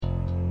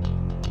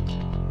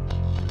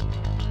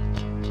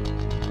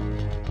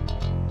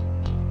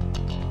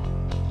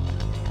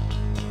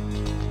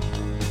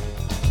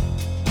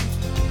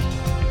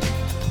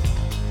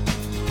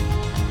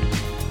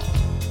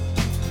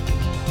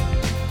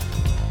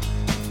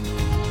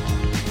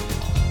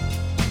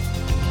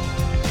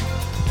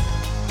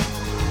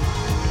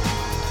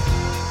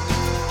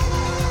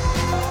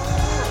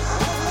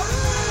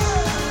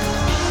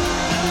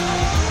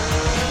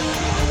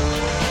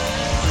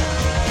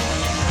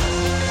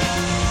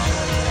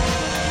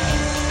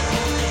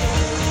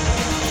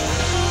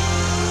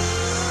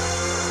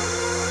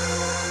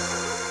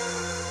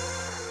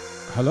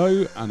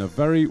Hello and a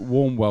very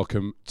warm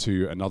welcome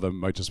to another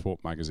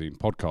Motorsport Magazine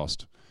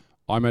podcast.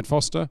 I'm Ed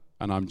Foster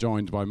and I'm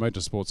joined by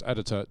Motorsports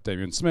editor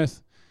Damien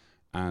Smith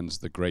and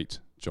the great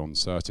John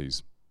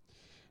Surtees.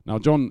 Now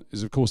John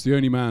is of course the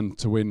only man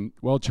to win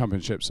World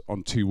Championships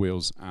on 2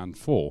 wheels and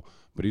 4,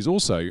 but he's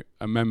also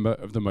a member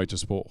of the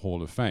Motorsport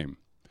Hall of Fame.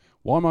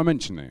 Why am I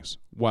mentioning this?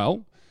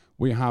 Well,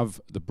 we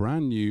have the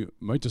brand new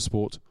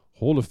Motorsport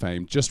Hall of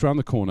Fame just around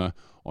the corner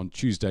on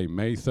Tuesday,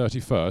 May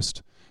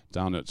 31st,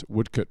 down at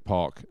Woodcote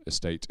Park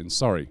Estate in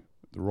Surrey,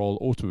 the Royal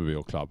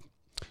Automobile Club.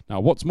 Now,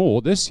 what's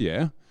more, this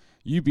year,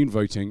 you've been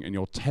voting in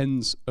your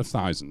tens of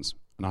thousands,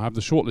 and I have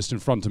the shortlist in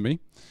front of me,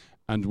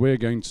 and we're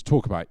going to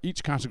talk about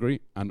each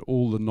category and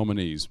all the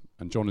nominees,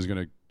 and John is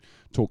going to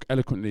talk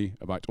eloquently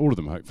about all of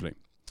them, hopefully.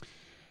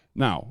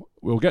 Now,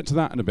 we'll get to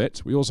that in a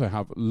bit. We also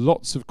have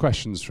lots of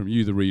questions from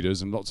you, the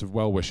readers, and lots of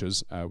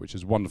well-wishers, which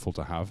is wonderful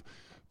to have,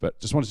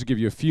 but just wanted to give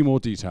you a few more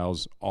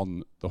details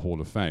on the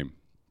Hall of Fame.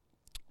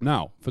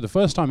 Now, for the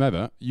first time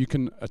ever, you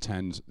can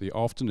attend the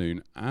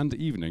afternoon and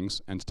evenings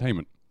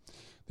entertainment.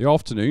 The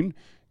afternoon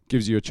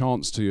gives you a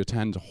chance to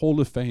attend Hall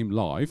of Fame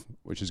Live,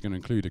 which is going to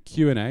include a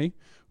Q&A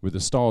with the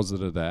stars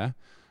that are there,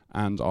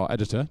 and our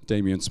editor,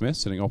 Damien Smith,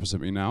 sitting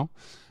opposite me now.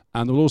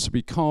 And there will also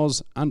be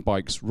cars and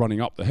bikes running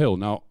up the hill.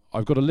 Now,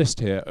 I've got a list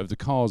here of the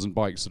cars and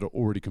bikes that are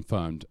already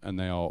confirmed, and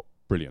they are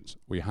brilliant.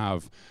 We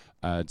have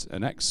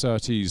an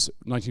ex-Surtees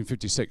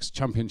 1956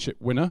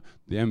 championship winner,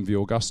 the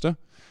MV Augusta.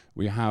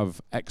 We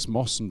have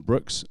ex-Moss and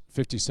Brooks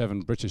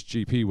 57 British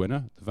GP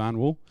winner, the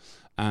Vanwall.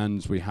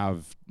 And we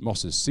have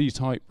Moss's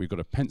C-Type. We've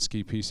got a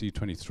Penske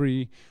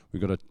PC23.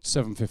 We've got a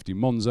 750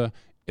 Monza.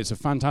 It's a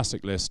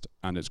fantastic list,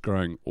 and it's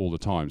growing all the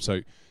time.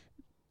 So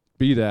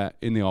be there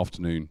in the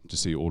afternoon to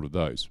see all of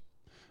those.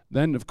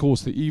 Then, of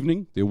course, the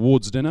evening, the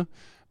awards dinner.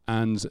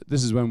 And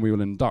this is when we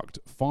will induct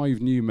 5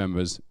 new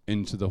members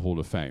into the Hall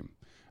of Fame.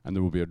 And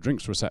there will be a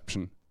drinks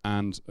reception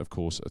and, of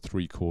course, a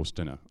 3-course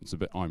dinner. It's the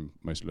bit I'm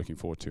most looking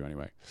forward to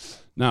anyway.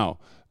 Now,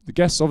 the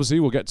guests obviously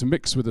will get to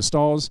mix with the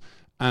stars,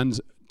 and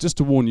just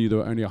to warn you, there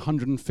are only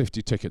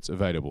 150 tickets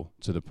available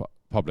to the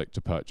public to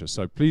purchase.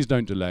 So please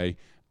don't delay,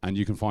 and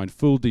you can find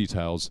full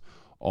details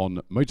on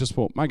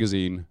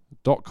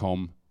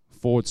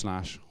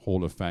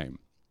motorsportmagazine.com/Hall of Fame.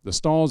 The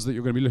stars that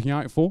you're going to be looking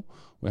out for,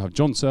 we have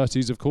John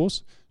Surtees, of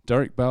course,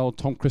 Derek Bell,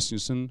 Tom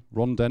Christensen,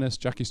 Ron Dennis,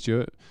 Jackie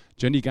Stewart,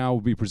 Jenny Gow will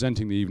be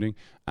presenting the evening,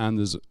 and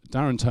there's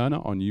Darren Turner,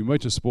 our new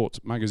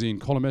Motorsport Magazine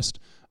columnist,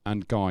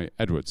 and Guy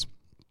Edwards.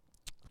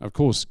 Of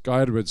course,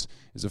 Guy Edwards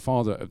is the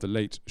father of the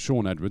late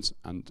Sean Edwards,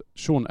 and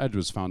Sean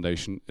Edwards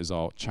Foundation is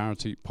our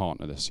charity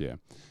partner this year.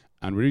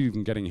 And we're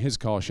even getting his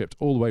car shipped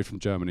all the way from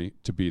Germany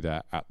to be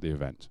there at the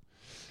event.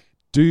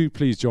 Do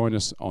please join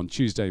us on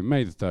Tuesday,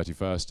 May the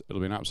 31st. It'll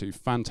be an absolutely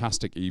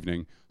fantastic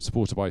evening,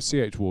 supported by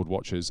CH Ward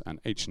Watches and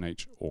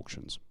H&H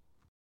Auctions.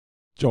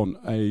 John,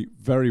 a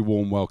very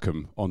warm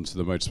welcome onto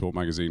the Motorsport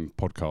Magazine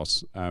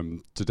podcast.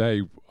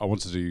 Today, I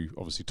wanted to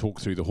obviously talk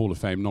through the Hall of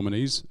Fame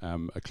nominees,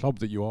 a club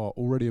that you are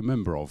already a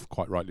member of,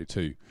 quite rightly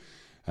too.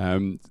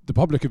 The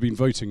public have been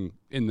voting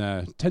in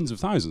their tens of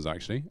thousands,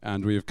 actually,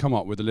 and we have come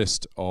up with a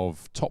list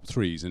of top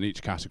 3s in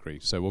each category.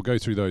 So we'll go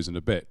through those in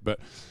a bit.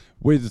 But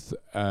with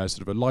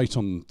sort of a light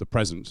on the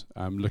present,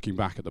 looking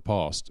back at the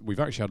past, we've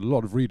actually had a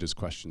lot of readers'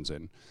 questions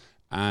in,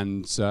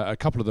 and a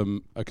couple of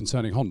them are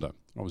concerning Honda.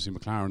 Obviously,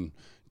 McLaren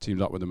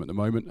teamed up with them at the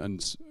moment,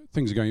 and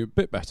things are going a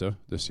bit better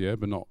this year,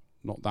 but not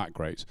that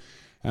great.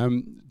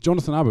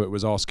 Jonathan Abbott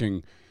was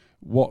asking,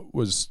 what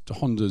was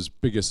Honda's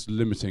biggest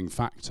limiting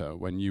factor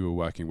when you were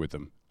working with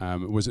them?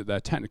 Was it their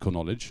technical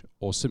knowledge,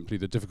 or simply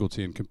the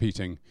difficulty in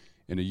competing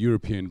in a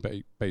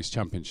European-based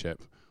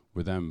championship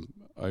with them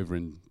over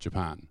in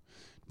Japan?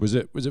 Was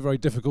it very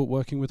difficult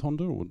working with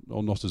Honda,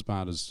 or not as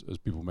bad as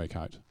people make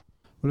out?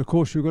 Well, of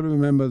course, you've got to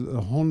remember that the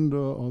Honda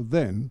of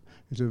then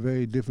is a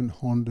very different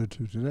Honda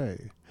to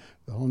today.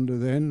 The Honda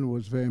then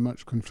was very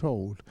much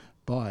controlled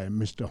by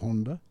Mr.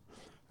 Honda,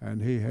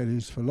 and he had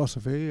his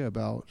philosophy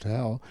about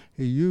how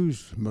he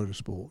used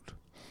motorsport.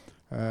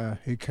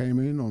 He came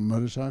in on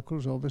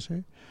motorcycles,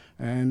 obviously,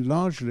 and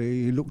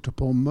largely he looked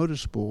upon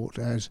motorsport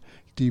as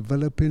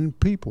developing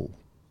people,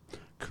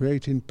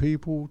 creating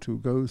people to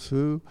go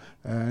through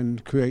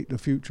and create the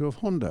future of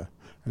Honda.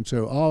 And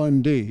so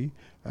R&D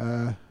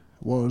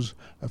was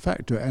a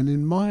factor. And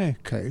in my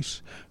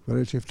case,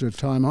 relative to the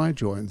time I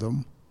joined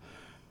them,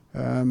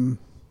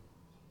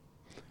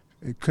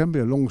 it can be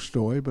a long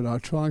story, but I'll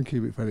try and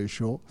keep it very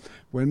short.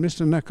 When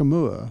Mr.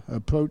 Nakamura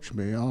approached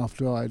me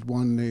after I'd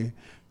won the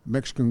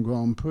Mexican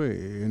Grand Prix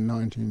in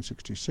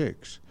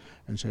 1966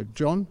 and said,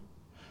 John,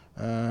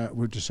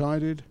 we've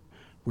decided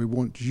we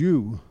want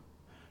you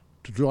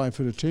to drive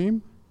for the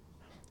team,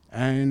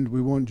 and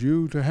we want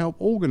you to help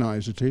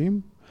organise the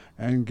team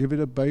and give it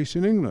a base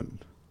in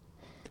England.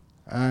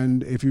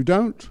 And if you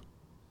don't,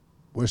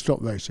 we'll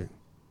stop racing.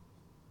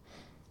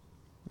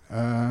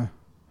 I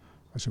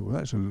said, well,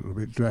 that's a little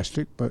bit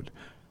drastic, but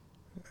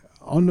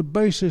on the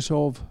basis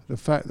of the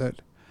fact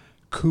that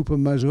Cooper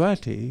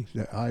Maserati,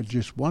 that I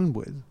just won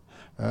with,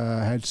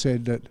 had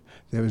said that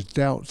there was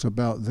doubts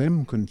about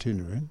them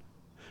continuing,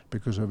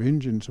 because of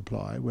engine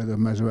supply, whether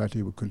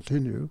Maserati would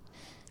continue.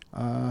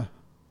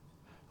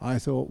 I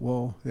thought,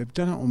 well, they've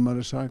done it on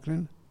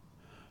motorcycling,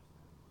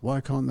 why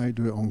can't they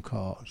do it on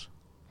cars?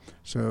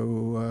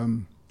 So,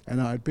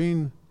 and I'd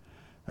been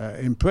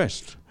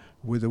impressed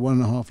with the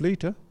 1.5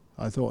 litre.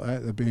 I thought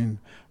that had been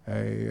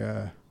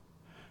a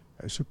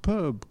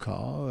superb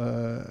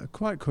car,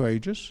 quite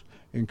courageous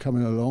in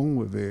coming along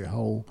with the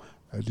whole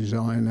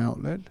design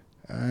outlet.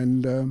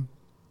 And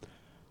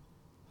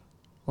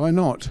why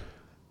not?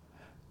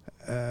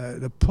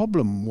 The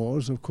problem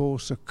was, of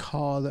course, the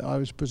car that I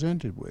was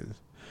presented with.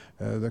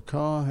 The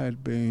car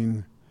had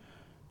been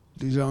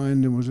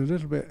designed and was a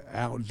little bit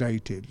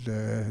outdated.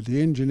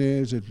 The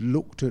engineers had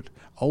looked at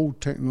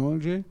old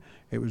technology.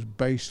 It was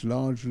based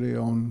largely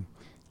on,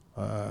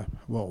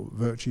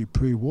 virtually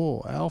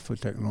pre-war Alpha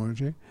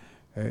technology.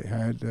 It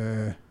had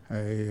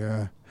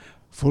a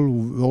full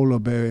roller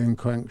bearing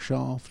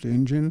crankshaft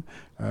engine,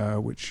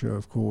 which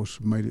of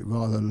course made it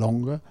rather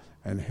longer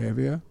and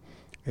heavier.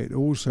 It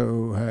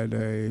also had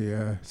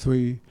a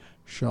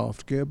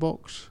 3-shaft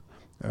gearbox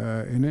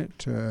in it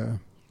to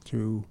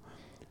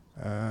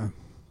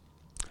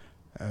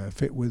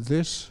fit with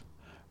this,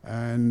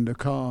 and the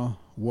car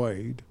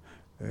weighed,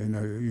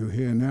 you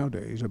hear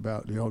nowadays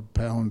about the odd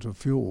pounds of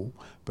fuel,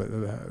 but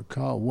the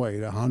car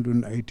weighed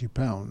 180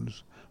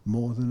 pounds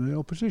more than the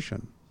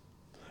opposition,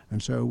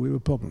 and so we were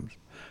problems.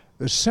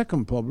 The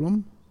second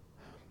problem,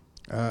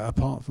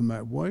 apart from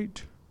that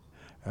weight,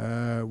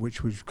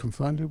 which was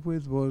confronted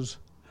with, was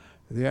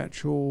the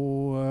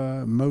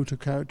actual motor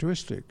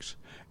characteristics,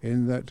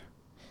 in that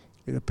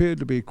it appeared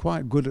to be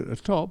quite good at the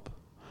top,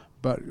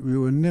 but we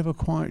were never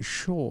quite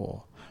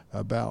sure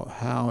about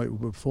how it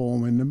would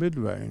perform in the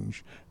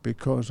mid-range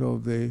because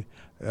of the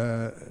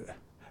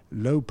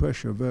low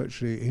pressure,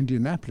 virtually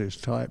Indianapolis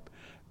type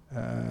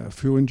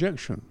fuel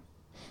injection.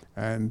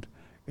 And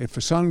if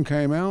the sun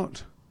came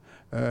out,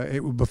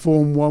 it would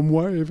perform one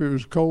way. If it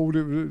was cold,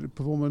 it would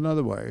perform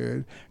another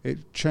way.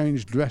 It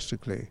changed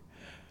drastically.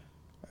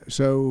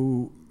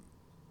 So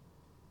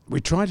we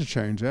tried to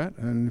change that,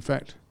 and in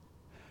fact,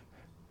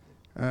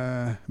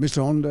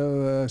 Mr.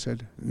 Honda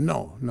said,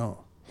 no,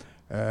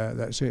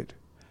 that's it.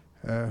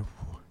 I'm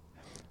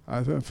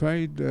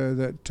afraid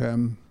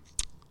that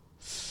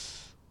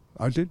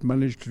I did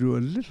manage to do a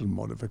little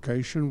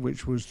modification,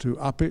 which was to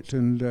up it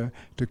and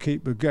to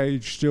keep the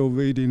gauge still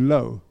reading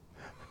low.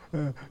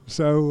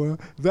 So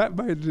that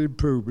made an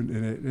improvement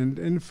in it. And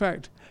in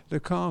fact, the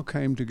car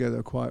came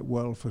together quite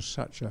well for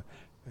such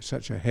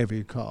a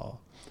heavy car.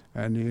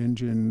 And the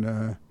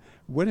engine,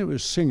 when it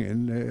was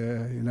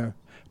singing,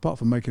 apart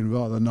from making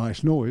rather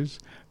nice noise,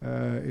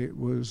 it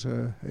was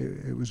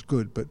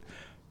good, but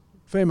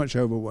very much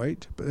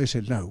overweight. But they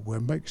said, no,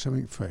 we'll make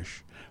something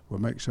fresh.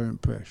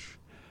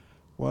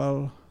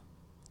 Well,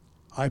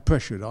 I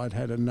pressured. I'd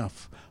had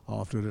enough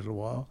after a little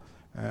while.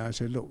 And I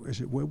said, look,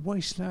 we're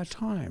wasting our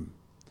time.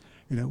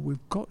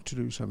 We've got to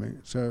do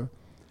something. So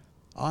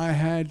I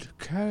had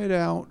carried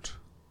out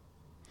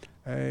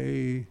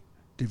a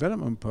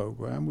development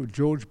program with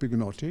George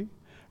Bignotti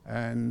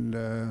and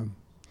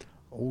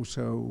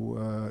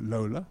also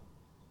Lola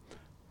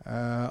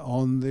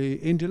on the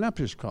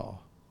Indianapolis car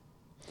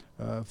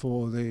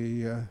for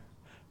the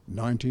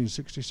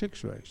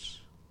 1966 race.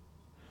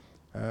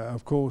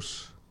 Of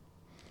course,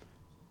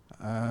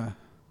 I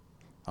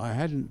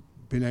hadn't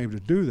been able to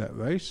do that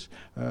race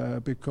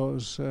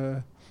because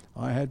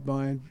I had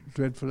my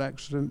dreadful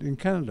accident in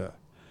Canada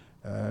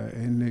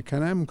in the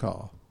Can-Am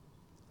car.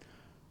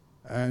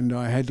 And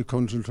I had to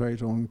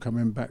concentrate on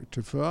coming back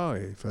to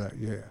Ferrari for that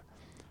year.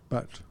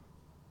 But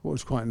what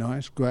was quite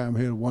nice, Graham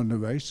Hill won the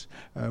race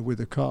with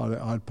a car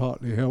that I'd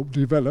partly helped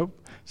develop,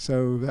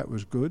 so that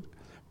was good.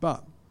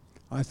 But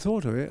I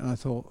thought of it and I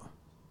thought,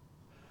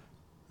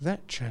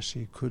 that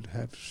chassis could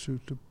have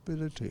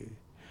suitability.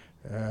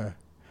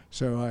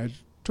 So I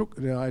took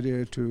the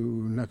idea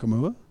to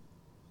Nakamura,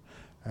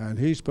 and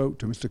he spoke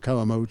to Mr.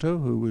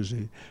 Kawamoto, who was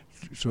a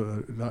sort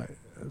of like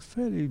a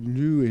fairly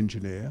new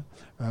engineer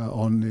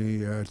on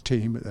the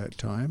team at that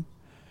time.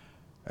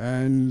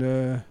 And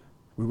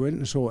we went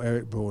and saw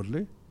Eric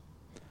Broadley,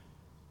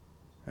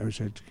 and we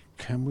said,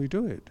 can we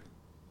do it?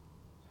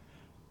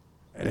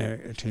 And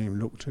Eric, the team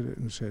looked at it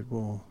and said,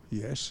 well,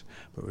 yes,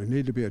 but we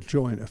need to be a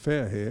joint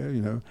affair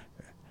here,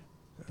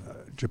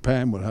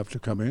 Japan will have to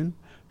come in.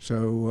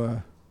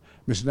 So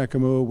Mr.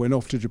 Nakamura went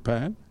off to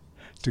Japan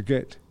to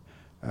get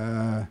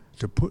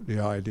to put the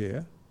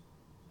idea,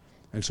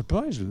 and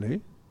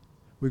surprisingly,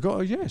 we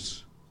got a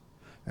yes.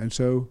 And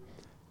so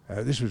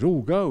this was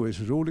all go, this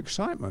was all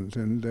excitement,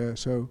 and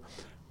so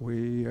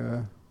we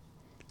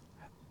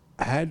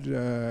had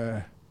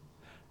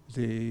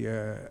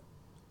the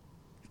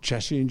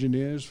chassis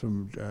engineers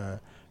from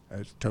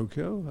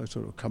Tokyo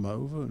sort of come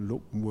over and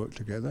look and work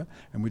together,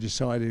 and we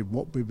decided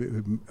what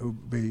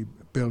would be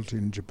built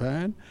in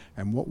Japan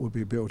and what would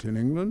be built in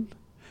England,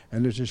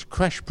 and there's this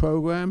crash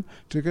program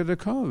to get a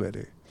car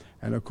ready.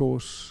 And of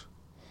course,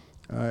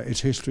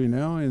 it's history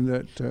now in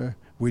that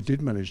we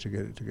did manage to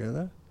get it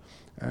together,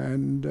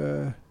 and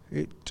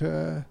it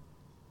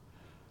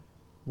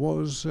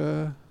was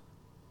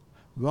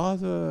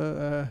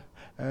rather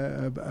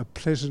a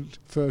pleasant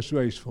first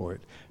race for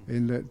it,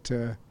 in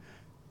that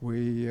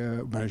we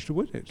managed to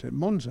win it at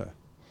Monza.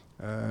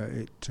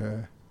 It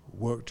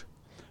worked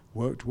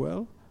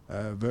well,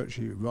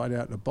 virtually right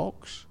out the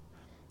box.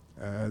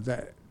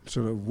 That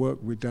sort of work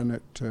we'd done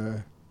at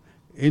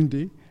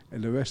Indy,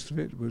 and the rest of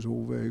it was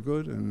all very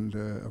good. And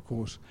of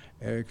course,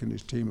 Eric and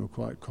his team were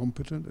quite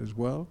competent as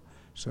well.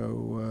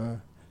 So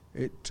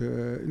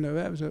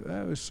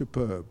that was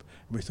superb.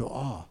 And we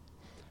thought,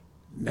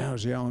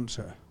 now's the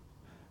answer.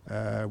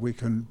 We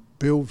can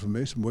build from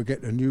this, and we'll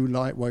get a new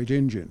lightweight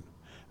engine.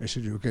 They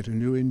said you'll get a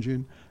new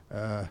engine,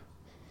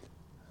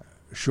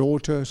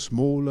 shorter,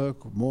 smaller,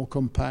 more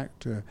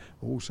compact,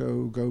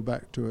 also go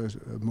back to a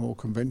more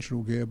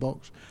conventional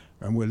gearbox,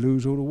 and we'll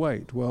lose all the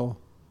weight. Well,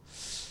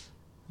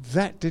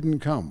 that didn't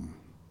come.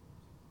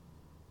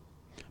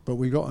 But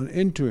we got an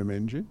interim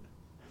engine,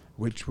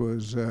 which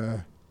was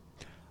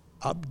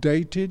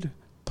updated,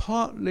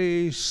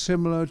 partly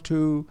similar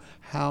to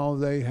how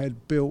they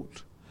had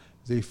built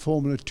the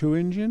Formula 2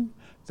 engine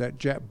that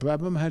Jack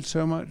Brabham had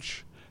so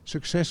much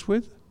success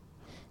with.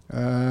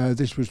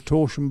 This was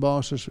torsion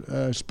bar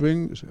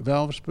springs,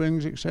 valve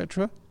springs,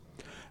 etc.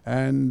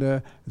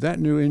 And that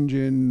new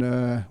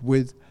engine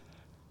with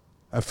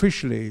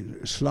officially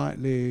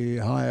slightly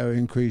higher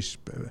increased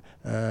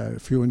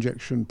fuel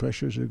injection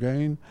pressures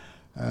again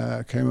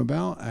came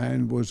about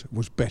and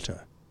was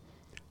better.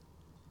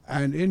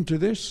 And into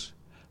this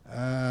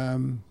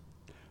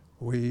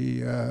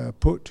we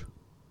put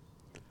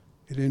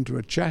it into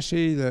a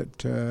chassis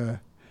that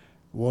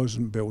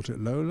wasn't built at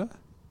Lola.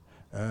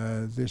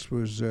 This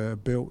was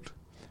built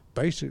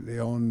basically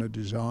on the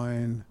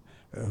design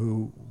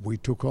who we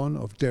took on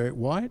of Derek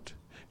White.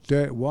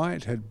 Derek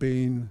White had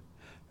been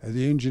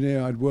the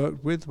engineer I'd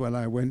worked with when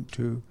I went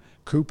to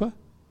Cooper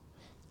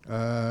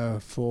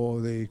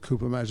for the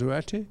Cooper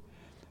Maserati,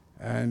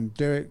 and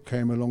Derek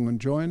came along and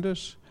joined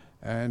us,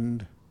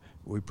 and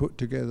we put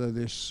together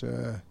this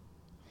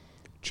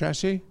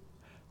chassis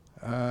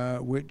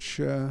which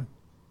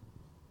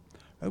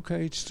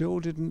it still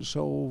didn't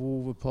solve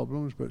all the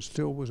problems, but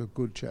still was a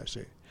good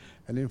chassis.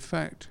 And in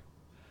fact,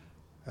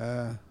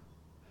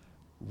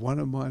 one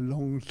of my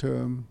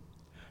long-term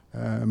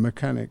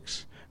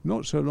mechanics,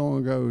 not so long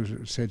ago,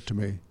 said to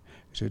me, he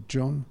said,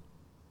 "John,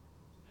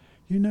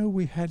 you know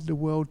we had the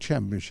World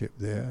Championship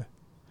there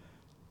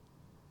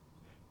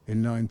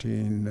in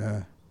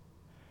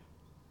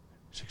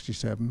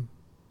 1967.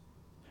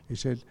 He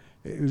said,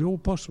 "It was all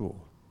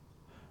possible."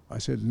 I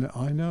said, "No,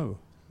 I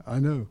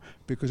know,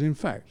 because in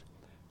fact,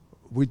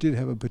 we did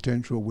have a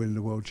potential to win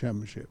the World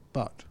Championship,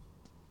 but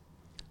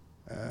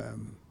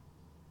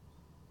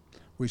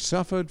we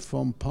suffered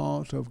from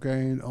part of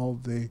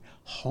the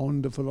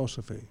Honda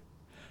philosophy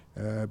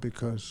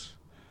because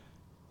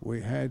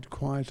we had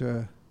quite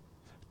a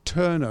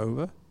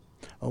turnover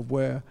of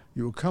where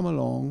you would come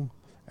along,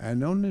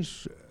 and on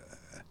this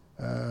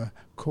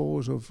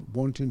cause of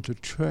wanting to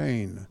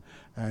train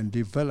and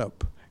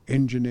develop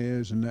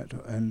engineers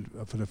and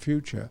for the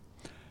future,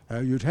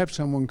 you'd have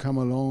someone come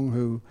along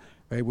who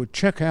they would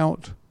check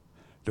out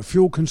the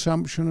fuel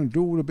consumption and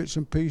do all the bits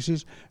and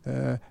pieces.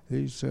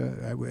 These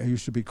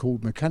used to be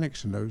called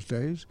mechanics in those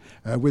days,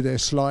 with their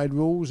slide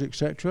rules,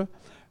 etc.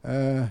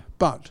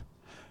 But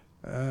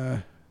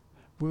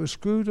with a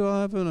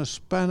screwdriver and a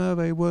spanner,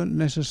 they weren't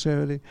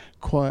necessarily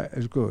quite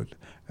as good.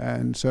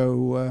 And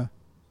so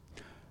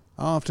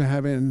after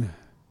having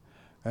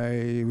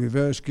a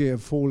reverse gear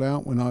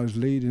fallout when I was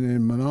leading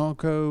in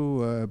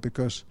Monaco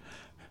because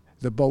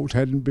the bolt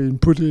hadn't been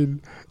put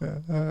in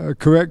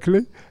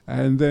correctly,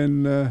 and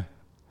then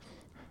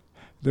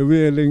the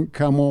rear link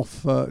come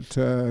off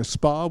at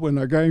Spa when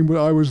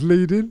I was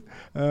leading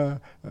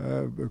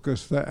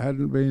because that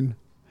hadn't been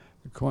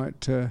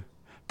quite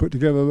put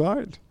together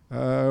right.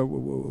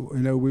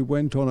 We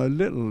went on a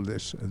little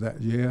that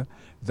year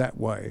that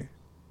way.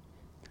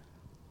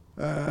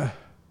 The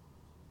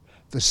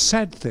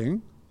sad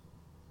thing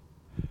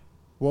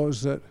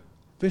was that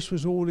this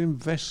was all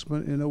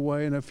investment in a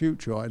way in a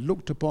future. I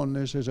looked upon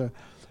this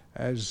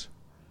as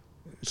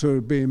sort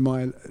of being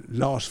my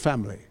last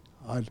family.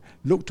 I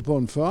looked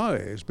upon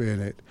Ferrari as being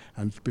it,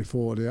 and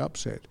before the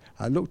upset,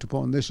 I looked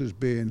upon this as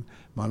being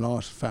my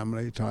last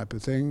family type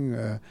of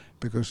thing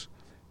because,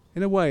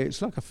 in a way,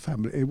 it's like a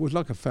family. It was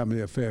like a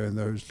family affair in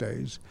those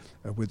days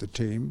with the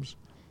teams.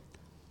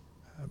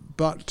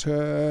 But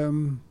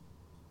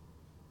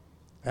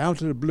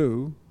out of the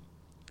blue,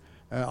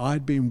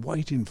 I'd been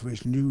waiting for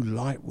this new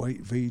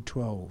lightweight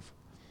V12.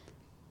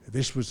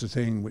 This was the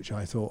thing which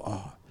I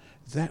thought,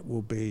 that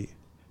will be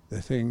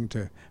the thing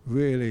to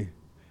really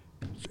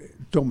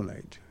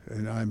dominate,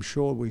 and I'm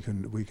sure we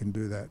can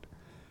do that.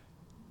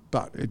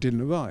 But it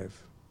didn't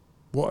arrive.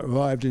 What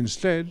arrived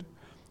instead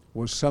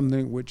was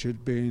something which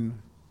had been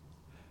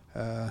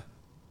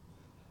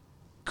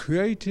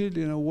created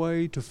in a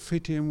way to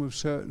fit in with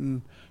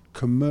certain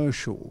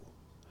commercial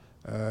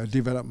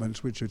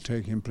developments which are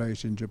taking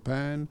place in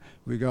Japan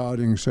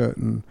regarding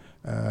certain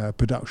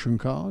production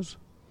cars,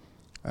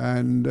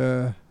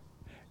 and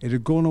it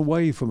had gone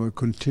away from a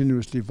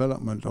continuous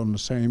development on the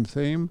same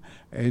theme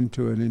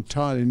into an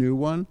entirely new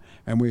one,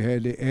 and we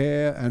had the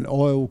air and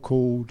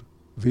oil-cooled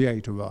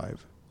V8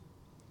 arrive.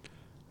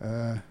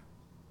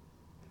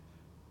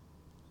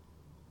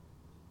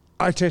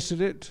 I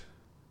tested it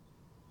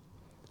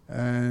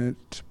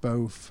at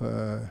both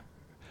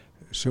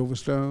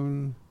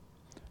Silverstone,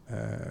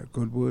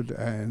 Goodwood,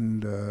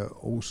 and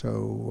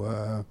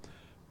also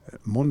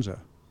Monza.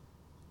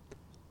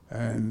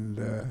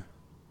 And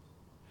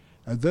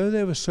although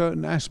there were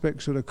certain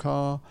aspects of the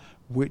car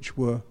which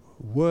were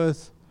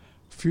worth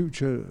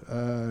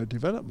future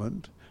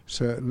development,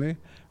 certainly.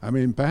 I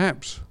mean,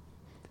 perhaps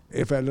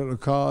if that little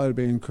car had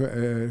been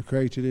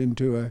created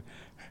into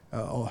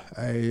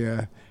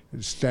a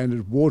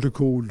standard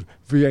water-cooled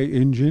V8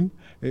 engine,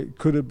 it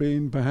could have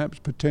been perhaps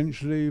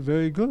potentially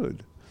very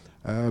good.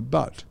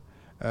 But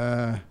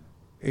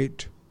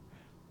it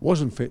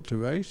wasn't fit to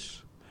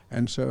race,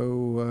 and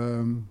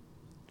so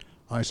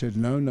I said,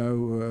 no,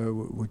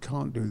 we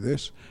can't do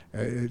this.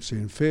 It's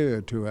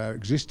inferior to our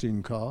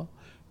existing car,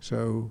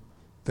 so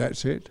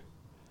that's it.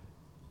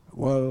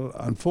 Well,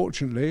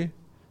 unfortunately,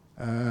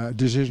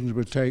 decisions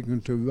were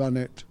taken to run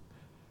it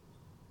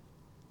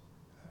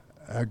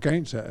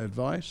against that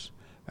advice,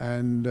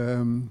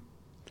 and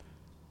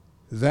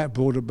that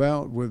brought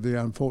about, with the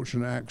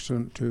unfortunate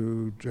accident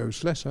to Joe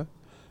Slesser,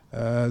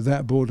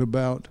 that brought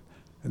about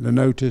the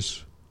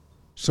notice,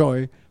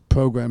 sorry,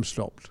 program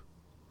stopped.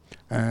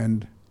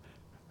 And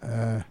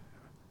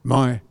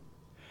my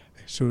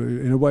sort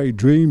of, in a way,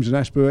 dreams and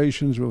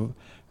aspirations of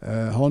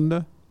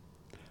Honda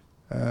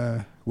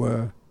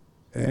were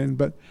in,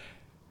 but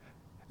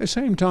at the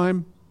same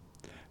time,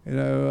 you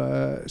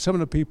know, some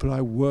of the people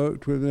I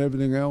worked with and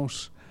everything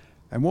else,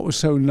 and what was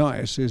so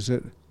nice is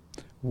that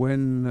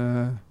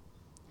when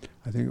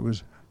I think it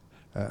was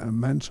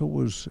Mansell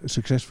was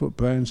successful at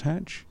Brands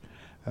Hatch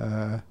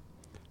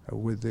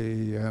with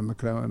the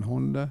McLaren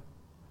Honda,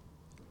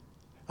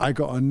 I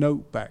got a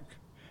note back.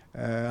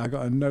 I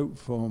got a note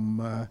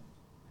from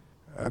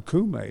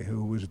Kume,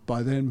 who was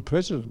by then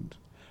president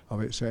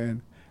of it,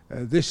 saying,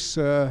 this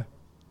wouldn't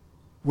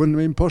have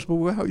been possible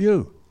without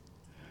you.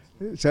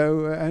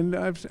 So, and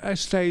I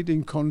stayed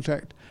in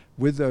contact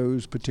with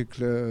those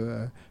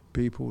particular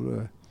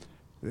people,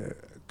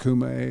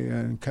 Kume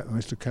and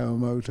Mr.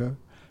 Kawamoto,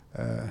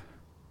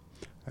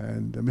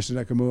 and Mr.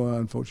 Nakamura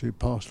unfortunately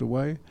passed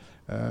away,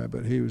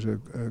 but he was a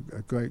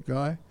great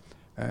guy,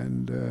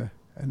 and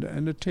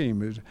the team,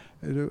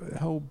 there's a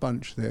whole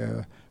bunch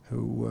there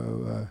who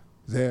were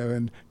there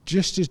and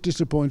just as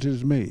disappointed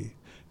as me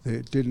that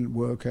it didn't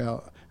work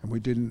out and we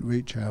didn't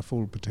reach our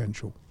full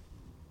potential.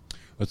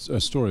 It's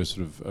a story of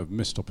sort of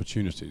missed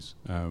opportunities,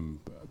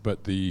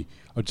 but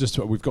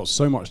we've got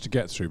so much to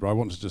get through. But I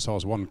want to just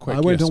ask one quick. I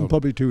went on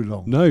probably too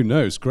long.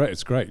 No, it's great.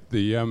 It's great.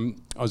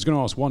 I was going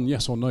to ask one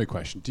yes or no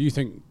question. Do you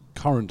think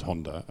current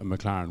Honda and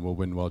McLaren will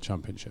win world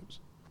championships?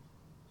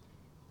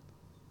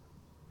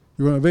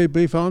 You want a very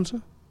brief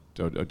answer?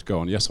 Go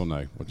on, yes or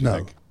no? What do you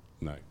think?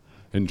 No.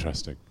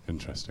 Interesting.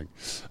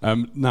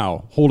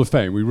 Now, Hall of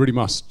Fame. We really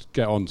must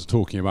get on to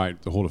talking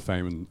about the Hall of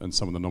Fame and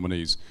some of the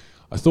nominees.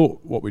 I thought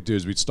what we'd do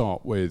is we'd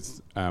start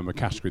with a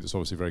category that's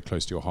obviously very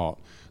close to your heart,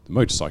 the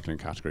motorcycling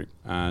category.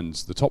 And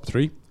the top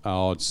three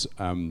are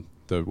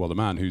the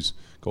man who's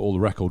got all the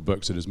record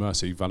books at his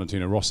mercy,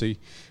 Valentino Rossi,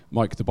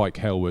 Mike the Bike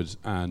Hailwood,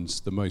 and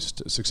the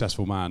most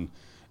successful man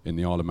in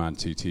the Isle of Man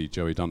TT,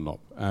 Joey Dunlop.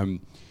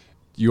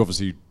 You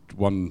obviously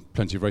won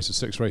plenty of races,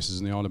 6 races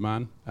in the Isle of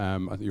Man. I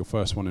think your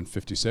first one in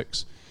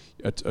 56.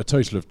 A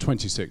total of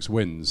 26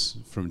 wins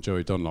from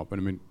Joey Dunlop.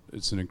 And I mean,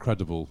 it's an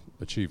incredible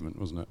achievement,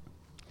 wasn't it?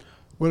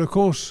 Well, of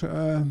course,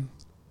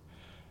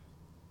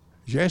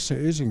 yes, it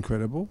is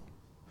incredible.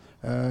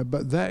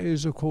 But that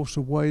is, of course,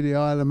 the way the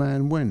Isle of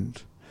Man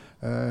went.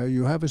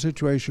 You have a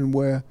situation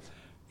where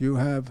you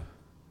have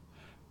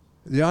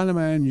the Isle of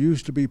Man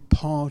used to be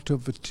part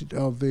of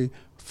the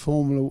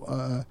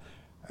Formula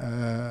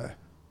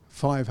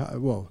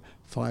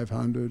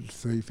 500,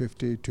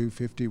 350,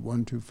 250,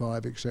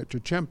 125, etc.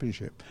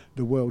 championship,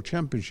 the World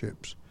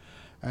Championships.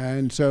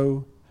 And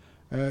so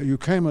you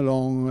came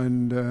along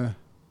and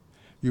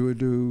you would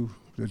do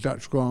the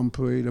Dutch Grand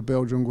Prix, the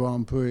Belgian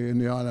Grand Prix and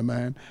the Isle of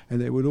Man,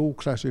 and they would all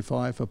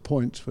classify for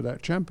points for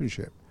that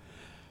championship.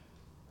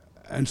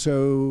 And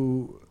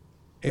so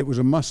it was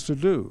a must to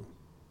do.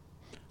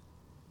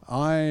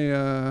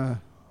 I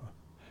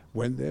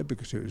went there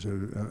because it was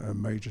a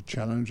major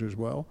challenge as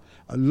well.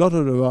 A lot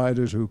of the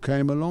riders who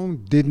came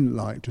along didn't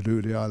like to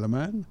do the Isle of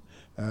Man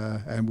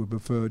and would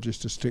prefer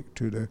just to stick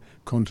to the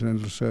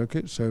continental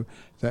circuit. So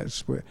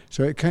that's where.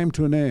 So it came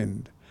to an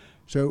end.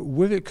 So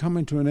with it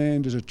coming to an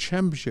end as a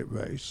championship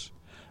race,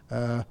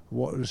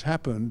 what has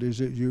happened is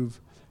that you've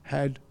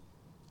had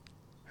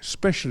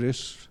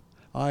specialists,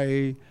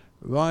 i.e.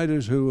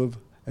 riders who have,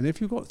 and if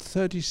you've got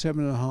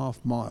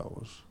 37.5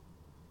 miles,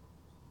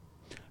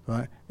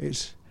 right,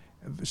 it's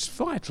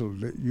vital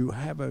that you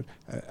have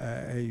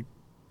a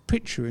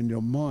picture in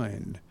your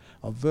mind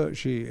of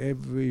virtually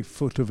every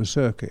foot of a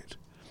circuit.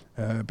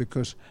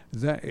 because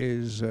that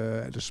is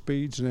the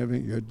speeds and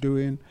everything you're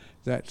doing,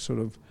 that sort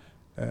of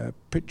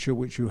picture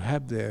which you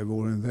have there,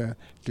 all in there,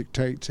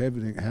 dictates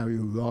everything, how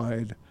you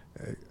ride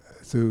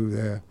through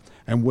there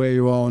and where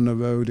you are on the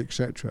road,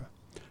 etc.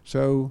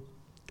 So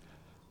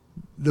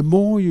the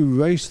more you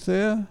race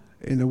there,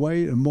 in a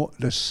way,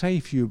 the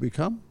safer you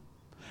become,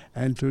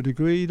 and to a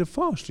degree, the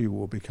faster you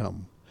will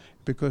become.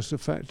 Because the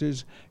fact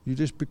is, you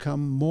just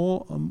become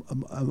more,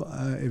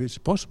 if it's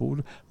possible,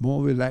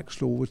 more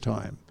relaxed all the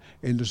time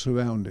in the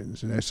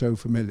surroundings, and they're so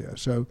familiar.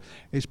 So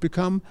it's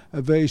become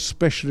a very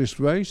specialist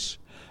race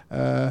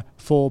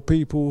for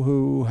people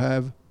who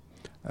have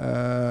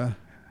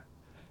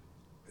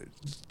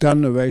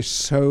done the race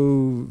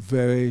so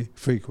very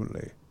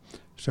frequently.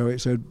 So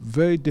it's a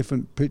very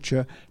different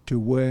picture to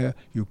where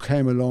you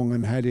came along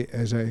and had it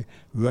as a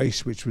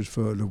race which was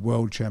for the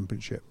World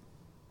Championship.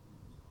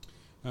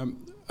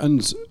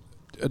 And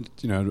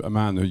you know, a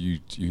man who you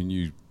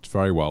knew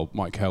very well,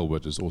 Mike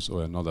Hailwood, is also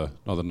another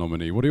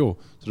nominee. What are your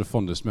sort of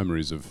fondest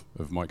memories of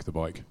Mike the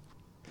Bike?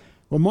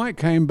 Well, Mike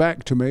came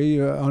back to me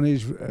on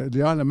his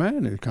the Isle of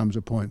Man. There comes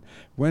a point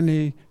when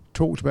he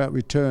talked about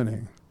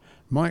returning.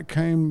 Mike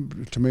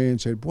came to me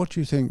and said, "What do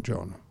you think,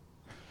 John?"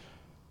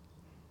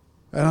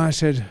 And I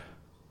said,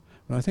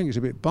 well, "I think it's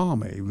a bit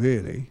balmy,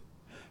 really,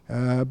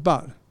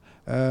 but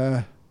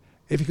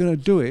if you're going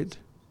to do it,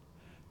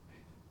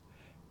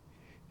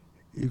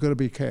 you've got to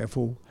be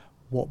careful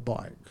what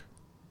bike."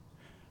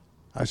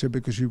 I said,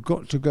 because you've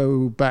got to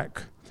go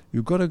back,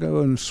 you've got to go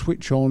and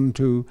switch on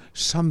to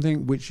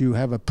something which you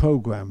have a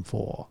program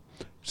for,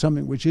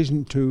 something which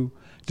isn't too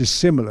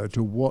dissimilar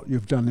to what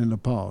you've done in the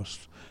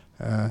past.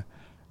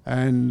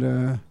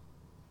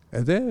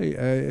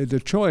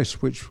 The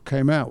choice which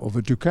came out of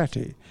a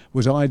Ducati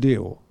was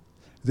ideal.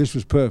 This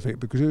was perfect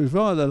because it was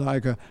rather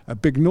like a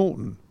big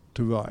Norton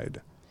to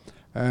ride.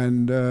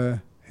 And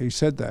he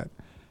said that.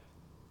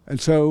 And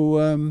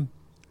so,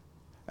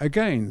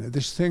 again,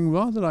 this thing,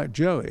 rather like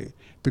Joey,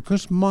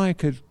 because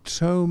Mike had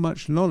so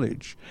much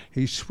knowledge,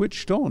 he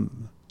switched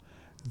on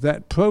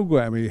that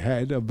program he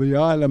had of the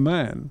Isle of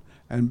Man,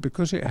 and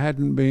because it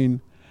hadn't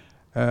been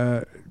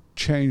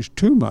changed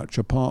too much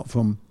apart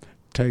from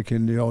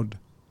taking the odd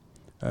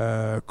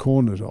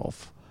corners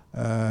off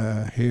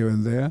here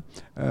and there,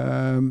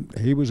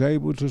 he was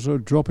able to sort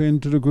of drop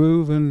into the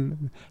groove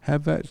and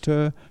have that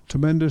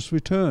tremendous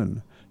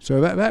return. So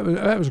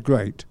that was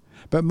great.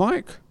 But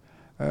Mike,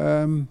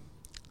 of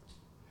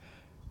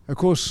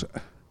course,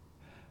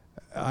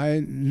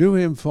 I knew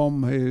him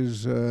from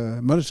his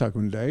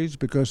motorcycling days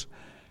because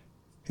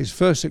his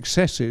first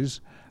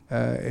successes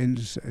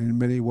in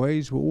many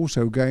ways were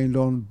also gained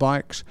on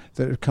bikes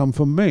that had come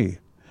from me.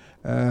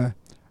 My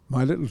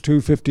little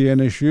 250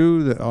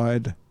 NSU that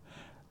I'd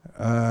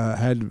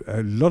had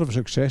a lot of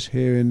success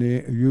here in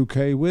the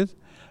UK with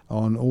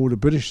on all the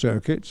British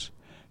circuits.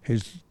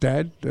 His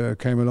dad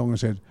came along and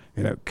said,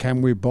 you know,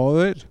 can we borrow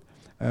it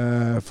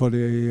for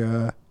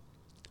the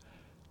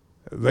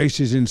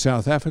races in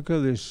South Africa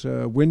this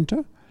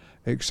winter,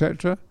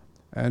 etc.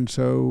 And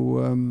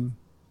so,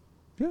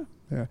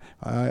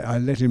 I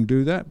let him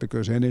do that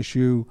because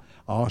NSU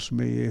asked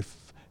me if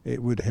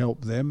it would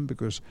help them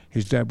because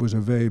his dad was a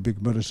very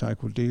big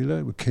motorcycle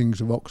dealer with Kings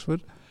of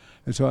Oxford,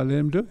 and so I let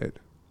him do it.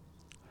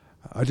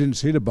 I didn't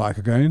see the bike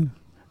again,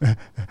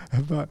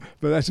 but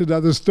that's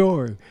another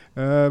story.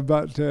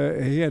 But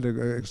he had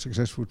a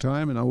successful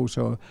time, and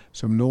also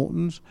some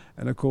Nortons,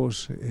 and of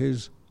course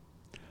his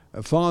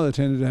father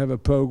tended to have a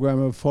program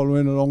of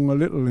following along a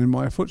little in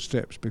my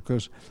footsteps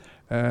because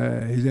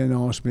he then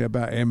asked me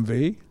about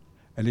MV,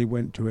 and he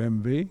went to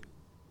MV.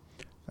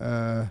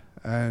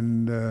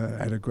 And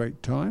had a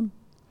great time.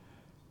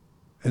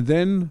 And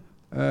then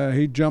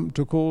he jumped,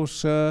 of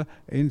course,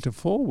 into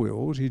four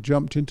wheels. He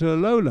jumped into the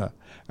Lola,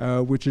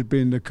 which had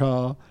been the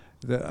car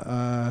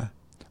that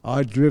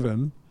I'd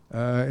driven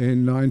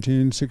in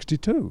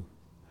 1962.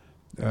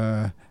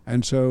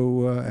 And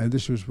so, and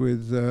this was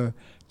with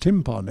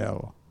Tim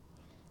Parnell,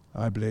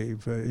 I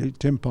believe,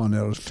 Tim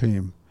Parnell's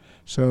team.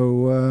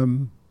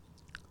 So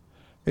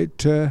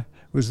it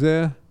was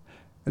there.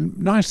 And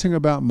nice thing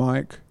about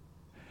Mike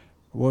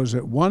was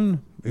that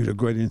one, he was a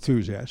great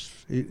enthusiast.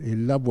 He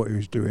loved what he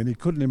was doing. He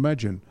couldn't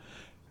imagine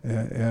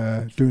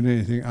doing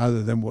anything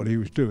other than what he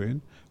was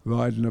doing,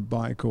 riding a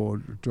bike or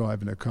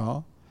driving a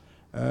car.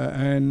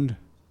 And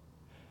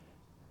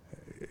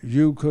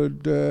you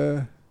could,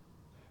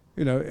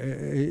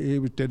 he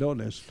was dead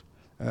honest.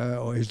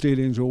 Or his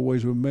dealings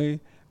always with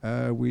me.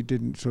 We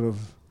didn't sort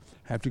of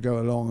have to go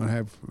along and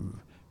have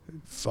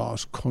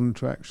fast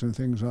contracts and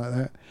things like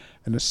that.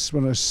 And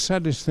one of the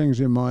saddest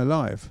things in my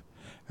life,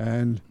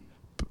 and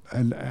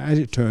as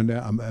it turned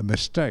out, a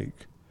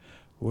mistake,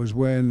 was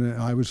when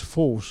I was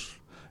forced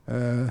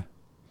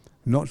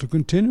not to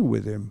continue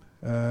with him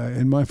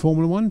in my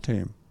Formula One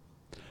team.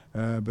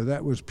 But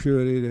that was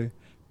purely the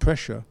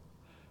pressure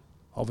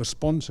of a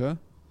sponsor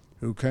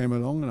who came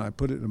along, and I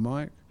put it to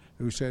Mike,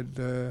 who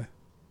said,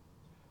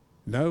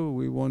 no,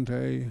 we want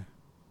a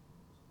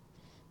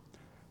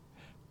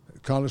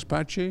Carlos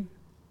Paci.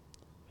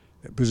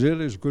 Brazil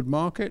is a good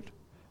market.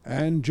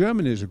 And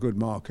Germany is a good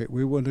market.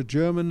 We want a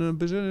German and a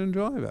Brazilian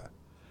driver.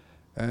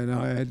 And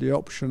I had the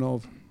option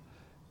of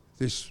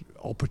this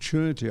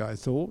opportunity, I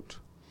thought,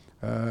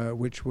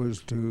 which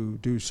was to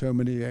do so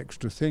many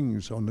extra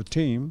things on the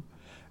team.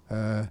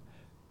 And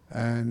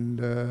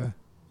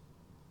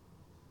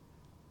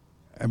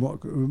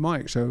what with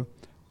Mike. So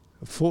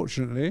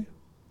fortunately,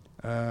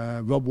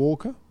 Rob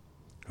Walker,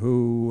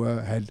 who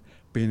had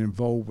been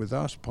involved with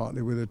us,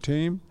 partly with the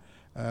team,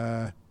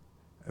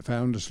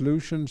 found a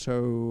solution.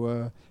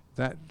 So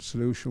that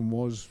solution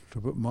was to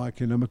put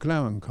Mike in a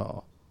McLaren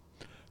car.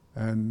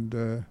 And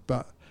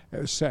but it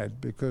was sad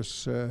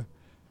because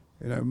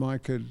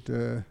Mike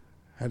had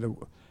had a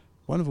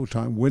wonderful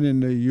time winning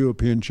the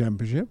European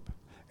Championship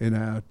in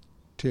our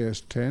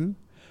TS10,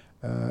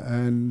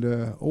 and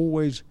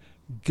always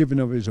giving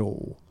of his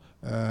all,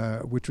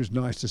 which was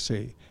nice to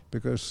see,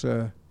 because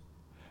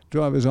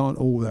drivers aren't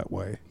all that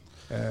way.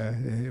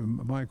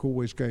 Mike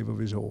always gave of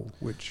his all,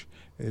 which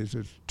is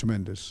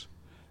tremendous,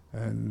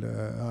 and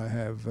I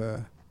have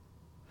a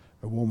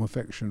warm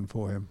affection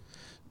for him.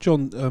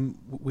 John,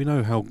 we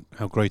know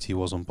how great he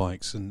was on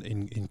bikes, and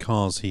in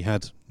cars he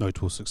had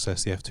notable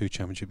success, the F2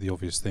 Championship, the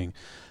obvious thing.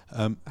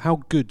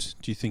 How good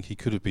do you think he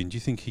could have been? Do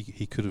you think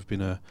he could have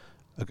been a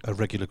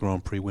regular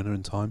Grand Prix winner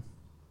in time?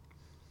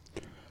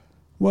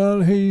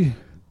 Well, he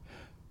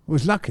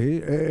was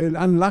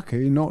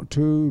unlucky not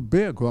to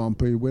be a Grand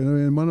Prix winner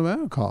in one of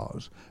our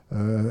cars,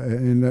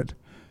 in that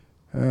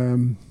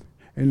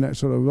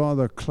sort of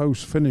rather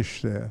close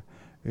finish there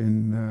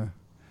in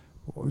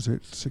what was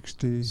it,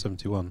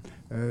 71?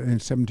 In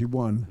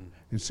 71.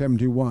 In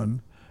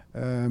 71,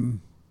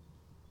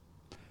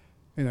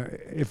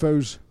 if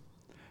those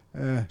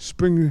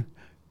spring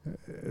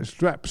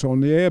straps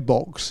on the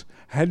airbox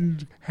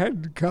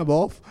hadn't come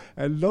off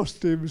and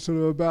lost him sort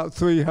of about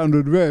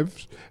 300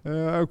 revs,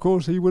 of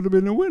course he would have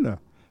been a winner.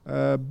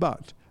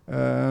 But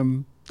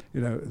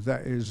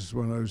that is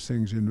one of those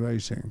things in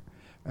racing.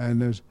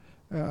 And there's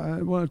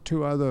one or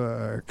two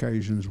other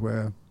occasions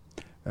where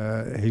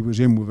he was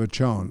in with a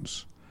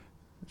chance.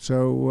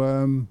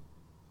 So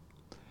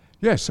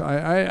yes,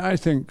 I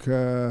think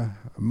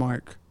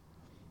Mike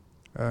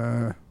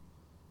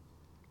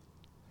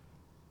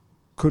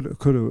could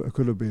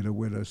have been a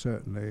winner,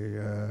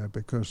 certainly,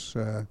 because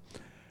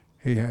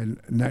he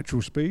had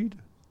natural speed,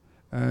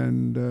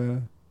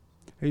 and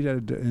he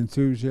had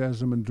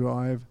enthusiasm and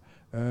drive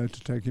to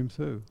take him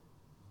through.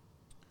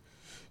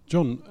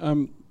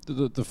 John,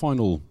 the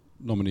final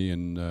nominee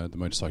in the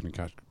motorcycling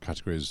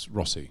category is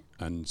Rossi,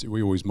 and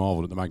we always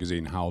marvel at the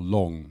magazine how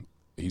long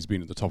he's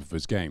been at the top of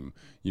his game.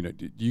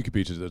 You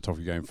competed at the top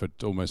of your game for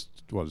almost,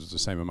 it's the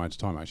same amount of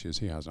time actually as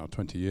he has now,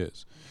 20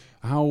 years.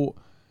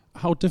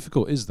 How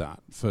difficult is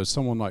that for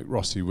someone like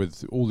Rossi,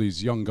 with all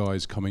these young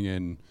guys coming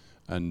in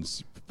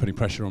and putting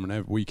pressure on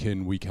him week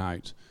in, week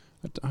out?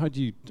 How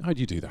do you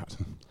do that?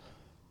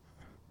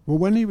 Well,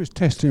 when he was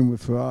testing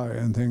with Ferrari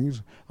and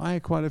things, I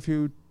had quite a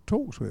few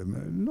talks with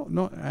him,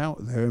 not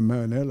out there in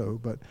Maranello,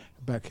 but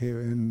back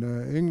here in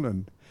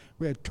England.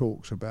 We had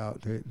talks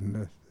about it and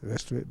the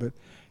rest of it, but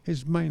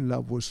his main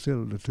love was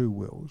still the two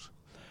wheels.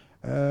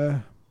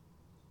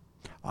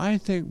 I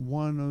think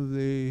one of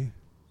the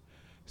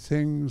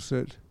things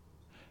that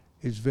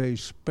is very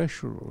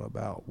special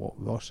about what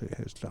Rossi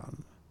has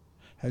done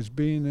has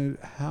been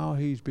how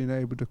he's been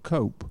able to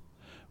cope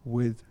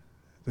with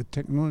the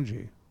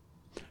technology.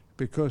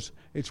 Because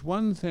it's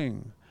one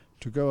thing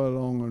to go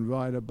along and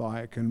ride a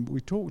bike, and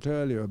we talked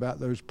earlier about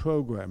those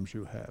programs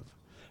you have,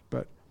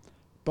 but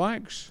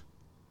bikes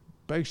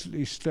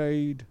basically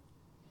stayed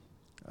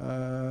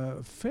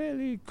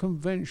fairly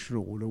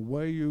conventional, the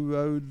way you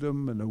rode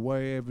them and the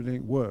way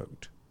everything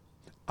worked,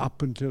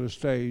 up until a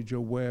stage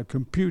of where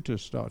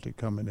computers started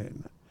coming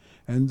in.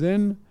 And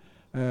then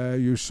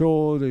you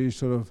saw the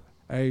sort of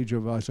age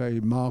of, I say,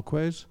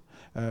 Marquez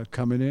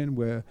coming in,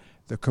 where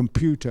the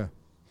computer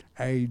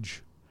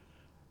age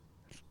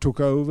took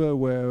over,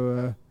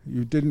 where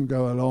you didn't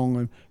go along,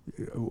 and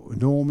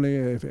normally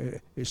if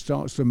it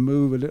starts to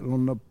move a little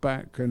on the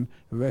back and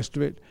the rest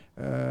of it,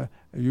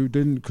 you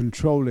didn't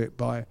control it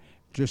by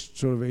just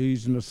sort of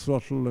easing the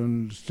throttle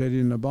and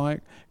steadying the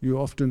bike. You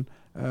often,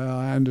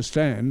 I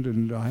understand,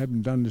 and I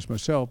haven't done this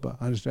myself, but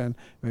I understand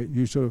that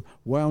you sort of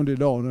wound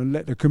it on and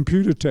let the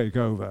computer take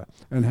over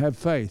and have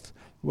faith.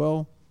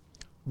 Well,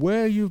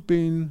 where you've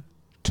been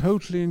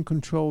totally in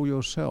control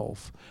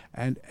yourself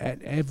and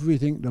at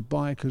everything the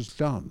bike has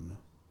done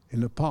in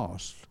the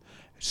past,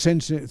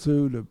 sensing it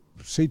through the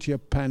seat of your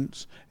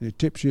pants and the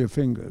tips of your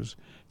fingers,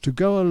 to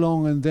go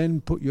along and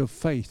then put your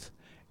faith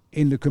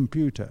in the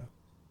computer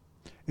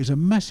is a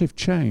massive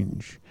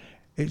change.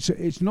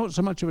 It's not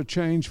so much of a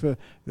change for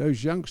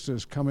those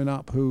youngsters coming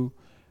up who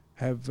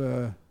have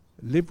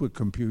lived with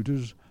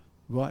computers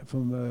right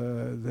from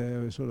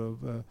their sort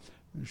of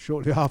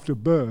shortly after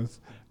birth,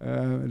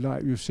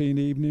 like you've seen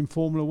even in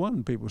Formula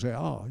One. People say,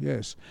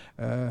 yes,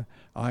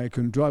 I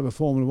can drive a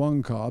Formula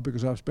One car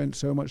because I've spent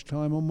so much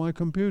time on my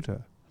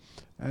computer.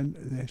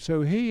 And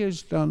so he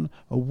has done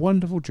a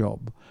wonderful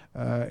job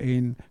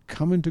in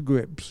coming to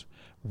grips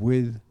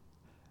with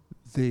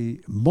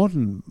the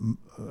modern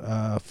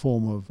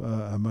form of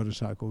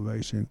motorcycle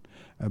racing,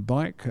 a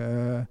bike,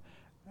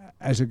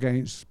 as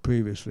against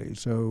previously.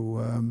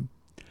 So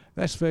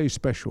that's very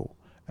special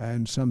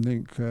and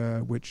something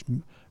which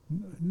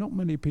not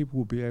many people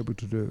will be able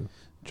to do.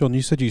 John,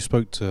 you said you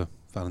spoke to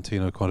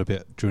Valentino quite a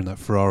bit during that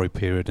Ferrari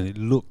period, and it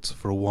looked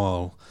for a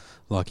while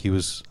like he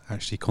was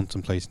actually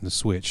contemplating the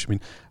switch. I mean,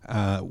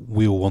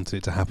 we all wanted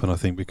it to happen, I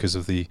think, because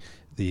of the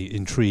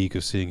intrigue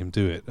of seeing him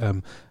do it.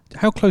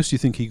 How close do you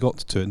think he got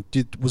to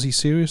it? Was he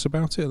serious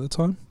about it at the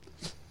time?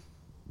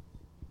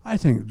 I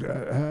think,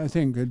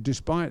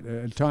 despite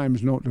at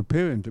times not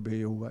appearing to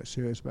be all that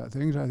serious about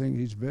things, I think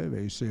he's very,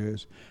 very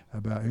serious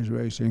about his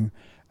racing.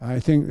 I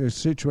think the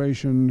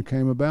situation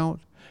came about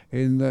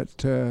in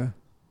that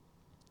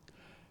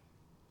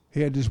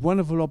he had this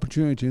wonderful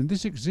opportunity, and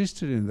this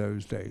existed in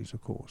those days,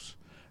 of course.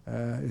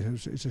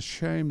 It's a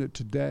shame that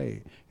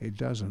today it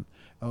doesn't.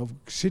 Of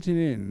sitting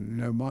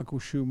in, Michael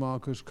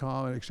Schumacher's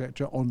car,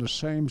 etc., on the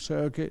same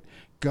circuit,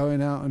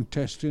 going out and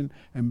testing,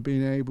 and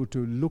being able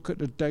to look at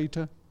the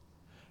data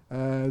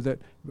that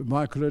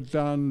Michael had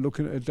done,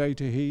 looking at the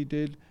data he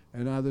did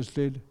and others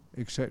did,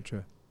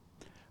 etc.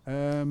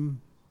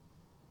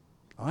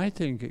 I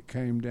think it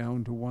came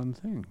down to one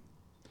thing.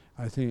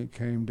 I think it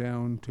came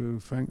down to,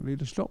 frankly,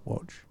 the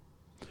stopwatch.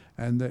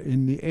 And that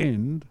in the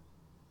end,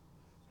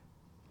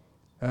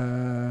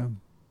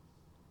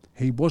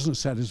 he wasn't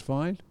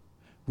satisfied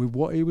with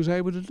what he was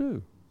able to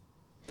do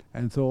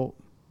and thought,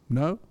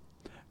 no,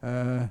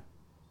 rather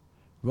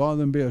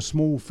than be a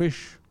small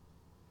fish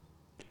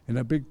in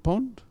a big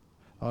pond,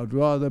 I'd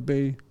rather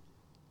be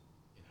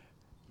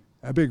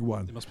a big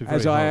one, it must be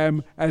very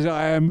hard. as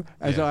I am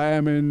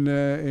in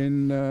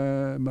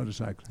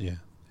motorcycling. Yeah,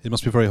 it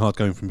must be very hard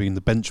going from being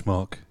the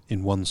benchmark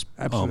in one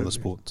arm of the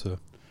sport to.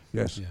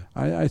 Yes, yeah.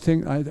 I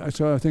think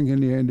in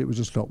the end it was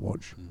a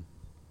stopwatch.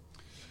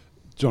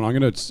 John, I'm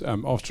going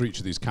to after each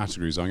of these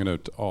categories, I'm going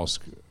to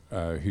ask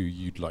who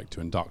you'd like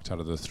to induct out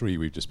of the three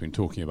we've just been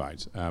talking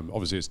about.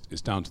 Obviously,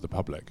 it's down to the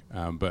public,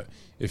 but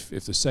if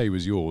the say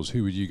was yours,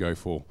 who would you go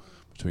for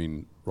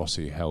between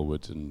Rossi,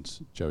 Hailwood, and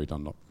Joey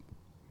Dunlop?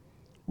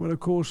 Well, of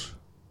course,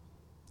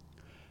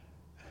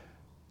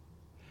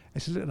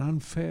 it's a little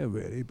unfair,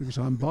 really, because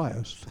I'm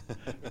biased.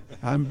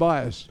 I'm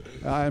biased.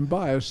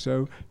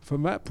 So,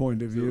 from that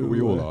point of view, we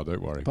all are.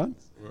 Don't worry. Pardon?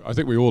 I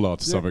think we all are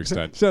to some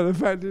extent. So the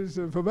fact is,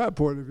 from that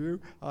point of view,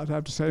 I'd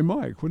have to say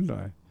Mike, wouldn't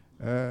I?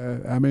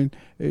 I mean,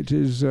 it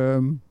is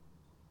a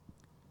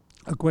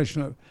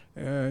question of,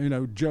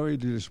 Joey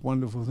did this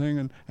wonderful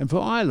thing, and for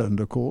Ireland,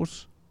 of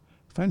course,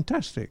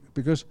 fantastic,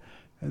 because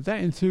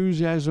that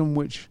enthusiasm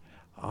which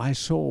I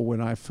saw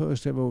when I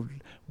first ever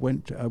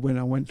went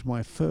to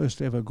my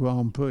first ever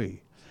Grand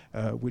Prix,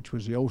 which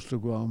was the Ulster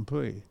Grand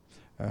Prix,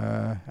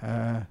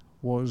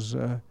 was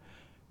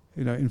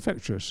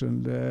infectious,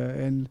 and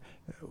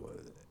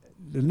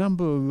the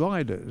number of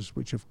riders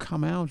which have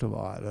come out of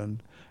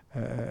Ireland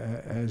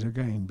has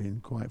again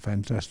been quite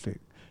fantastic.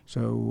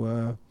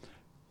 So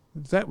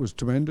that was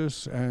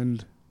tremendous,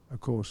 and of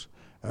course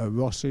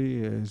Rossi,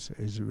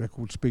 his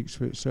record speaks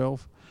for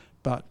itself,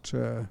 but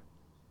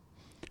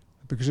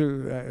because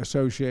of that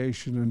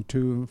association and 2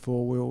 and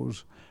 4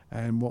 wheels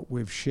and what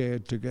we've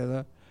shared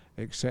together,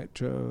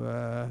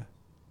 etc.,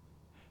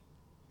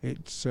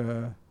 it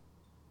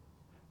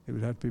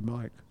would have to be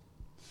Mike.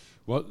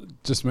 Well,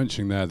 just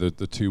mentioning there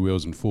the 2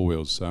 wheels and 4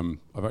 wheels, I've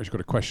actually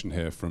got a question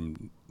here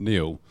from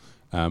Neil,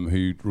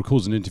 who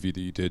recalls an interview that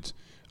you did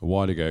a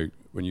while ago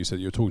when you said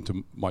you were talking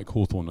to Mike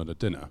Hawthorne at a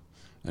dinner,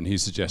 and he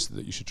suggested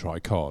that you should try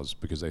cars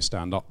because they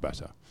stand up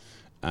better.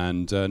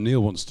 And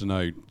Neil wants to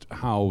know,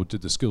 how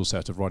did the skill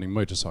set of riding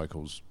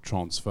motorcycles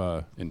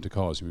transfer into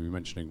cars? We were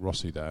mentioning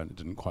Rossi there, and it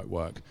didn't quite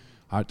work.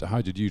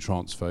 How did you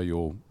transfer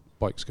your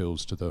bike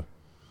skills to the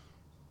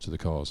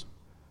cars?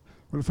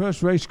 Well, the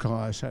first race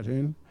car I sat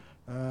in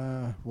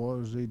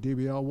was the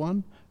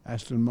DBR1,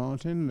 Aston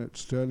Martin, that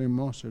Sterling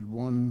Moss had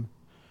won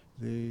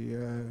the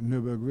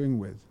Nürburgring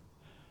with.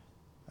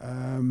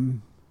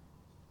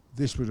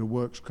 This was a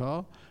works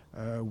car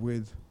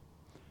with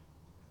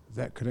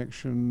that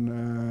connection,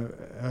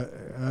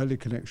 early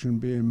connection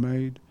being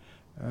made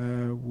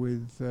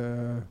with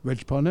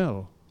Reg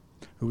Parnell,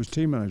 who was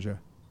team manager.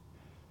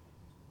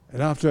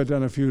 And after I'd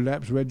done a few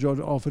laps, Reg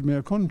offered me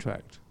a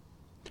contract.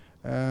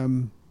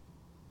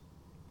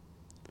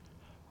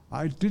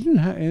 I didn't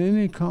have, in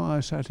any car I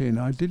sat in,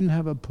 I didn't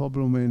have a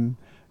problem in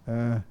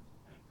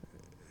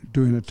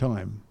doing a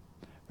time.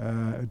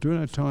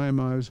 During a time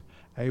I was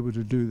able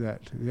to do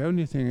that. The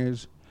only thing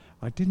is,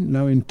 I didn't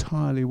know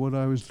entirely what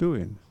I was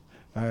doing.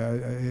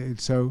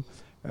 So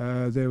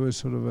there was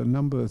sort of a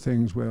number of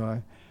things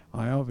where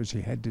I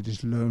obviously had to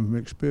just learn from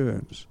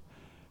experience.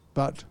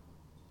 But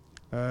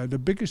the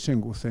biggest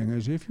single thing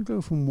is, if you go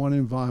from one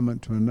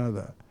environment to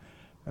another,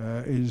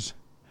 is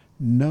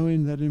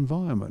knowing that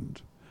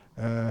environment,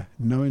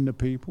 knowing the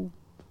people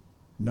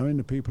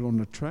on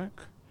the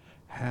track,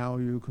 how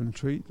you can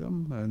treat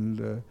them,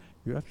 and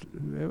you have to,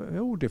 they're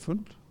all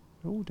different,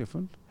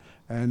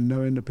 and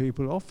knowing the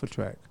people off the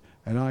track.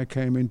 And I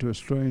came into a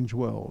strange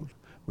world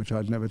which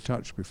I'd never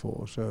touched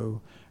before.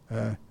 So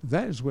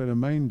that is where the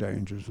main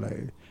dangers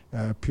lay,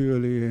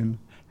 purely in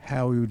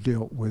how you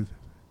dealt with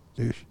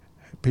the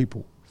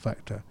people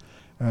factor.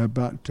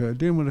 But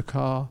dealing with a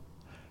car,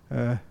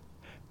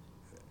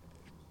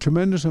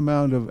 tremendous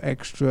amount of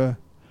extra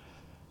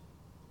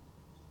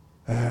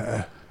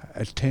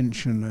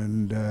attention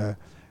and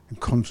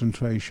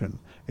concentration.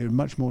 It was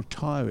much more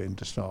tiring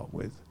to start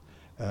with,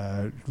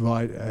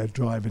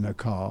 driving a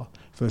car,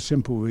 for a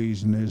simple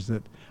reason is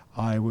that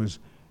I was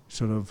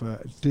sort of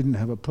didn't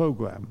have a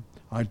program.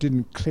 I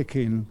didn't click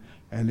in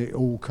and it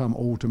all come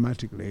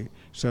automatically,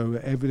 so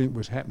everything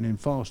was happening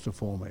faster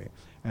for me.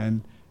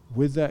 And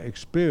with that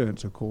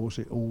experience, of course,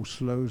 it all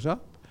slows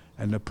up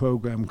and the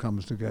program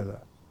comes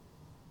together.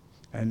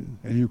 And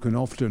you can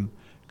often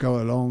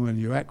go along and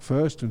you act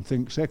first and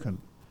think second.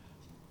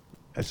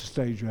 That's the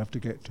stage you have to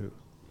get to.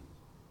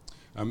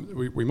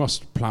 We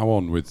must plough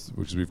on with,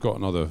 because we've got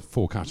another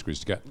 4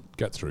 categories to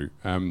get through.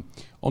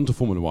 On to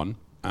Formula One,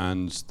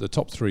 and the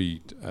top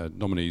 3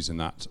 nominees in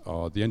that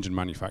are the engine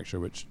manufacturer,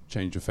 which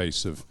changed the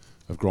face of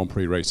Grand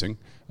Prix racing,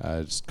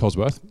 it's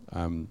Cosworth,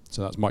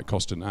 so that's Mike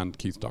Costin and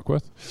Keith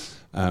Duckworth.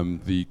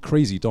 The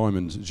crazy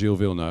diamond, Gilles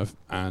Villeneuve,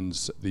 and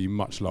the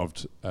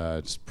much-loved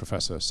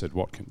Professor Sid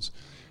Watkins.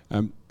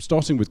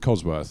 Starting with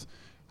Cosworth,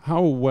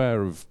 how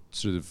aware of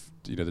sort of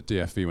the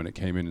DFV when it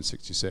came in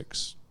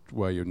 '66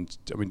 were you? And,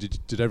 I mean,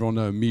 did everyone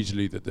know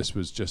immediately that this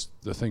was just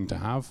the thing to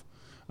have,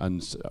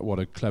 and what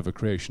a clever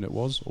creation it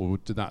was, or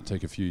did that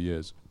take a few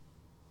years?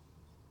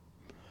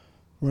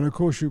 Well, of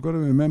course, you've got to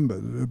remember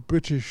that the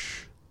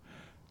British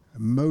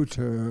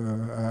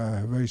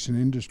motor racing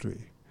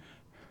industry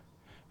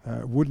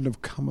wouldn't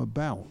have come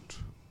about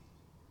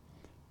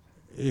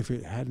if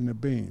it hadn't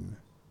have been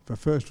for,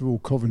 first of all,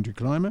 Coventry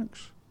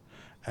Climax,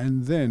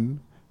 and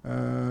then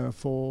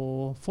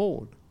for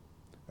Ford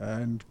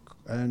and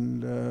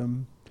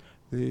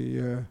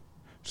the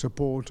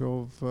support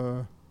of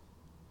for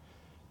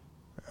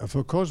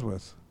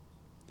Cosworth.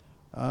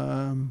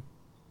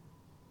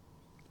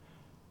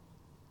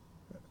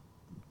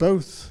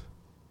 Both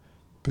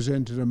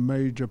presented a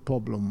major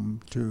problem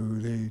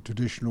to the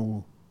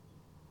traditional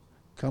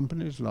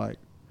companies like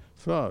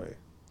Ferrari.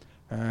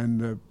 And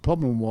the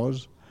problem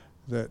was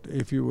that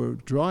if you were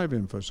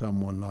driving for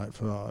someone like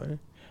Ferrari,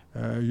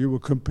 you were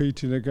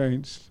competing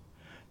against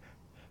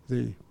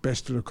the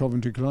best of the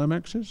Coventry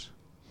Climaxes,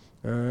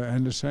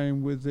 and the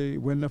same with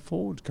when the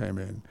Ford came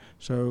in.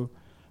 So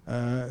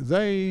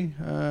they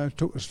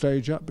took the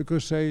stage up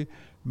because they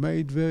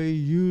made very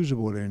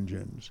usable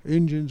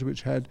engines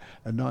which had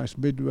a nice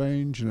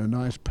mid-range and a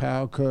nice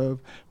power curve,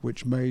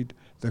 which made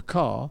the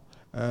car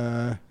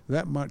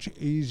that much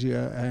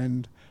easier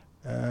and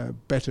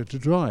better to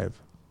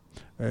drive.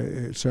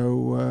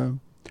 So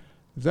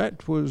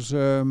that was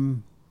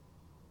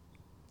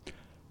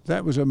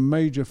a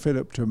major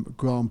fillip to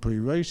Grand Prix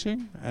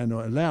racing, and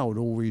allowed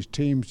all these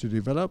teams to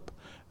develop,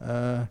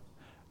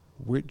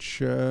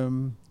 which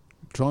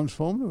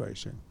transformed the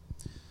racing.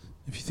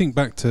 If you think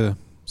back to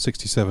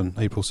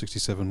April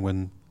 67,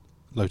 when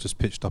Lotus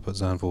pitched up at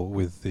Zandvoort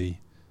with the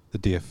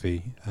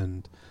DFV,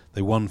 and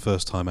they won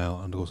first time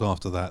out, and of course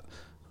after that,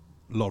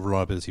 a lot of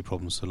reliability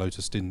problems, so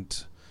Lotus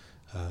didn't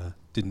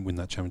win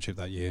that championship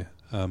that year.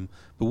 But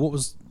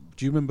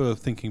do you remember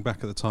thinking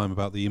back at the time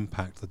about the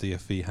impact the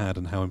DFV had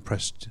and how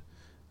impressed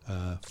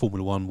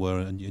Formula One were,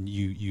 and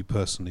you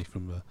personally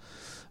from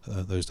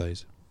those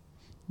days?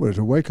 Well, it was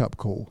a wake-up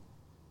call.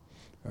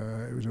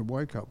 And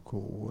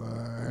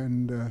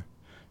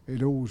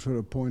it all sort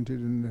of pointed,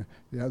 and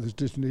the others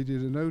just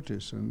needed a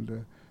notice.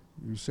 And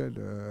you said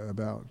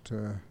about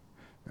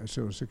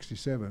sort of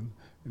 67,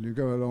 and you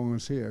go along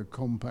and see a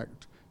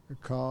compact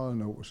car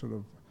and a sort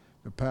of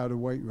the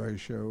power-to-weight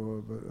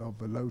ratio of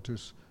the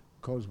Lotus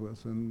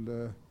Cosworth, and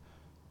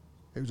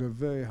it was a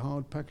very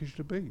hard package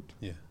to beat.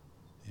 Yeah.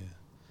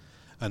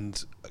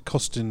 And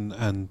Costin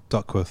and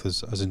Duckworth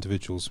as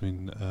individuals, I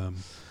mean...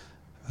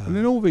 and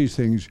in all these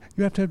things,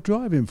 you have to have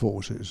driving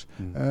forces.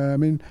 I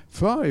mean,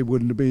 Ferrari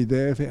wouldn't have been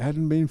there if it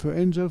hadn't been for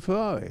Enzo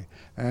Ferrari,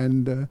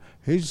 and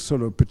his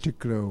sort of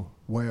particular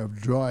way of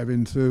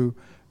driving through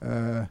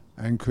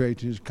and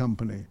creating his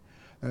company.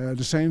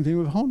 The same thing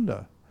with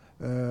Honda.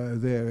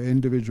 They're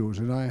individuals,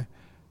 and I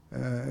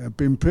have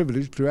been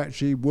privileged to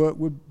actually work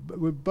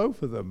with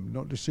both of them,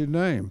 not just his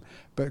name,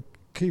 but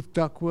Keith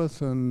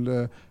Duckworth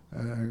and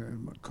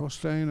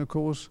Costin, of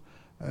course,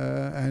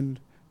 and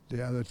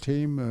the other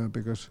team,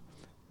 because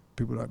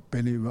people like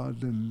Benny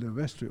Rudd and the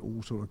rest of it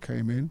all sort of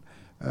came in.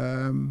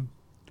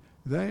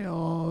 They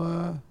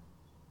are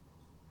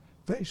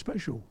very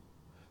special.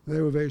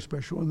 They were very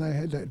special, and they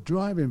had that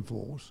driving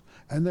force,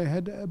 and they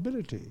had that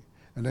ability,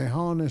 and they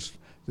harnessed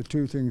the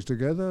two things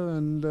together.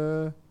 And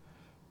the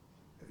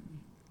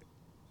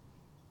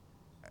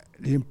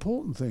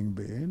important thing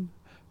being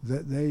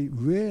that they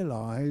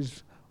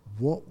realised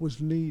what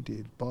was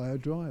needed by a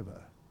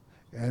driver,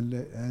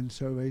 and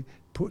so they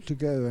put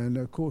together. And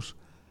of course,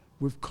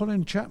 with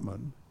Colin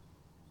Chapman,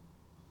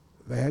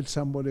 they had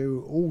somebody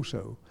who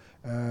also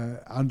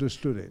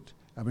understood it.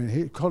 I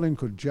mean, Colin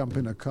could jump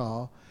in a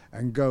car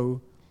and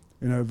go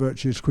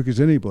virtually as quick as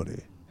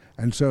anybody.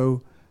 And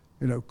so,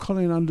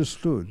 Colin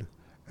understood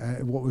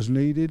what was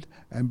needed,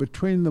 and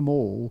between them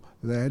all,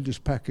 they had this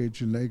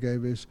package, and they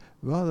gave this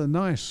rather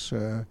nice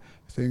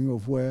thing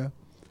of where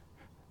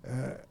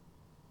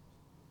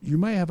you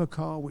may have a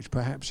car which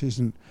perhaps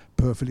isn't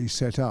perfectly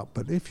set up,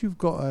 but if you've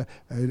got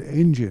an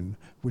engine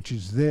which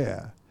is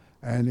there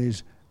and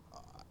is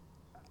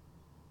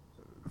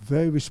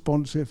very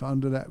responsive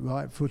under that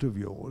right foot of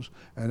yours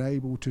and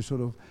able to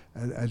sort of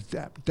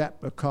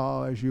adapt the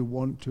car as you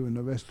want to and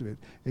the rest of it,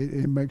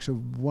 it makes a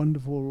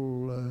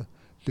wonderful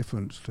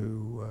difference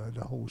to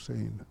the whole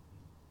scene.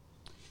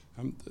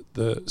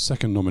 The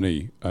second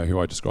nominee, who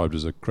I described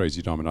as a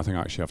crazy diamond, I think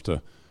I actually have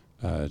to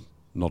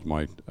nod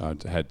my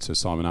head to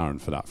Simon Arron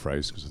for that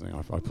phrase, because I think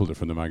I pulled it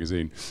from the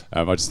magazine.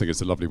 I just think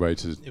it's a lovely way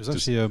to... It was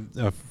actually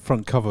a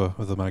front cover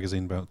of the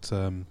magazine about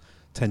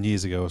 10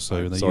 years ago or so.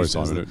 And sorry,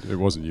 Simon, it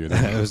wasn't you.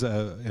 It was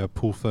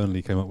Paul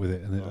Fernley came up with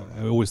it, and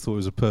I always thought it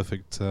was a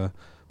perfect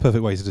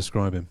way to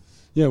describe him.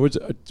 Yeah,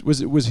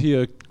 was he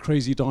a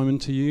crazy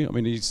diamond to you? I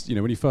mean,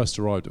 when he first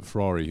arrived at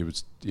Ferrari,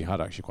 he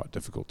had actually quite a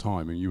difficult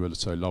time, and you were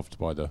so loved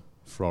by the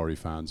Ferrari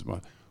fans.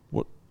 What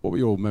were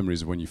your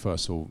memories of when you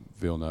first saw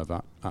Villeneuve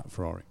at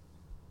Ferrari?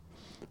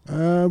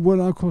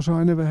 Well, of course,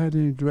 I never had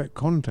any direct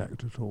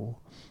contact at all.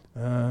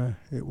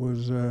 It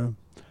was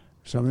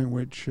something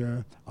which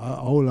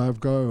all I've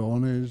go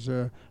on is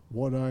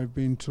what I've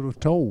been sort of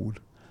told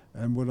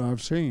and what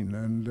I've seen.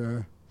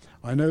 And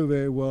I know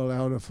very well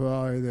out of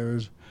Ferrari there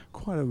was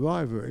quite a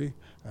rivalry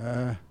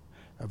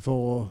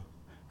for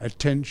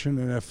attention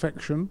and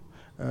affection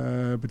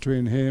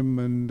between him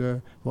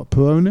and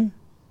Pironi?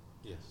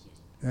 Yes.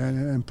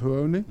 And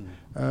Pironi,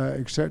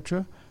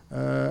 etc.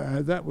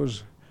 That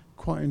was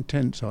quite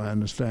intense, I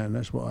understand.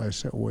 That's what I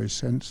always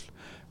sensed.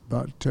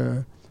 But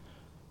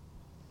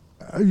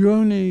you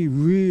only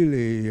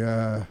really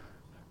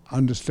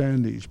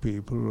understand these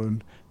people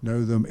and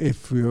know them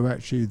if you're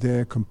actually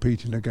there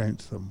competing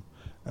against them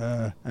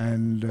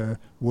and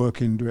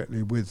working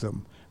directly with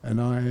them. And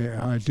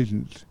I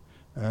didn't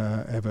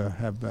ever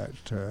have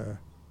that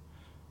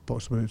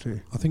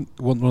possibility. I think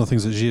one of the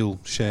things that Gilles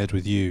shared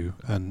with you,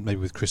 and maybe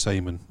with Chris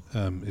Amon,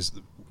 is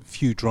that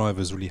few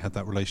drivers really had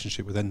that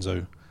relationship with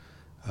Enzo.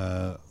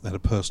 They had a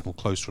personal,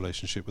 close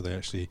relationship where they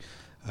actually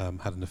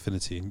had an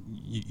affinity. And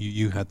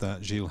you had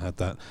that, Gilles had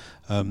that.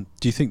 Do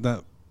you think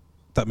that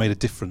made a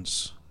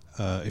difference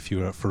if you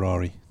were at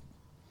Ferrari?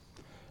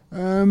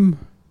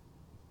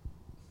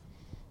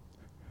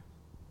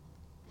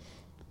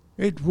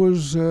 It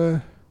was,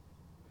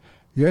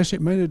 yes,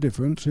 it made a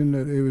difference in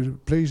that it was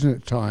pleasing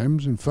at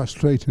times and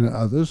frustrating at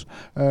others.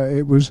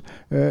 It was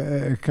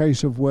a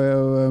case of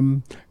where,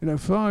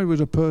 Ferrari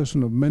was a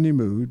person of many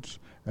moods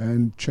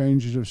and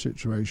changes of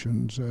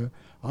situations.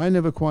 I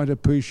never quite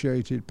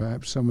appreciated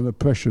perhaps some of the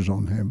pressures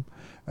on him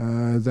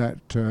that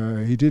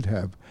he did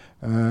have.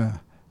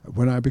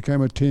 When I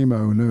became a team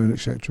owner and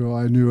etc.,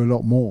 I knew a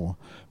lot more.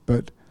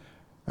 But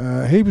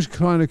he was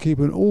trying to keep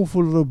an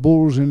awful lot of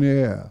balls in the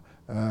air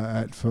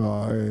at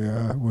Ferrari,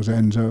 was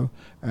Enzo.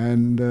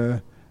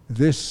 And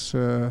this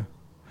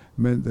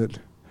meant that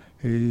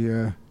he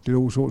did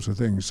all sorts of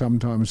things,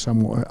 sometimes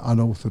somewhat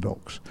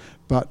unorthodox.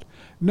 But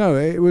no,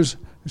 it was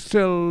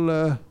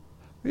still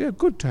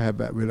good to have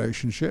that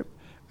relationship,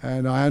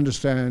 and I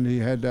understand he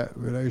had that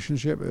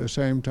relationship. At the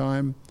same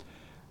time,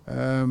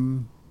 I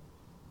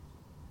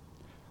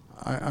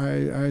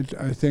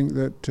think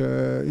that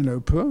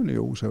Pironi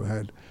also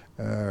had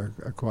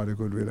quite a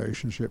good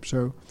relationship.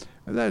 So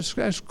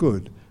that's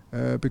good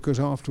because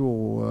after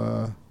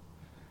all,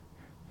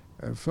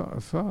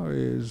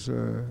 Ferrari is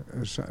a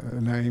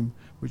name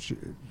which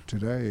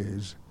today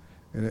is.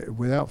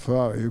 Without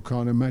Ferrari, you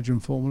can't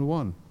imagine Formula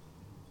One.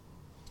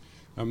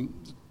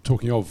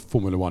 Talking of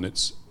Formula One,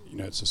 it's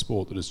a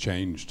sport that has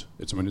changed.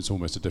 It's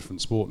almost a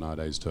different sport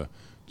nowadays to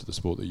the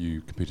sport that you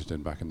competed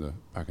in back in the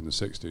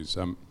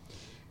 60s.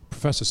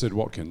 Professor Sid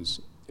Watkins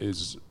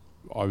is,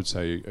 I would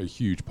say, a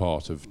huge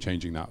part of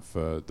changing that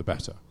for the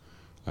better.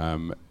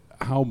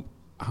 How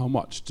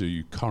much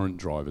do current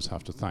drivers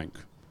have to thank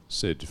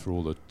Sid for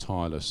all the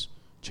tireless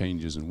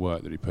changes and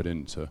work that he put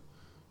into,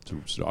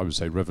 I would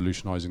say,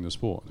 revolutionising the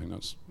sport? I think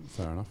that's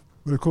fair enough.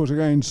 Well, of course,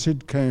 again,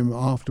 Sid came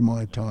after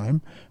my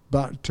time,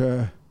 but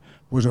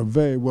was a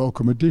very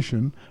welcome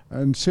addition.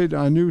 And Sid,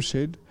 I knew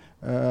Sid,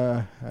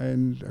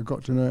 and I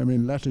got to know him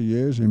in latter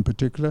years in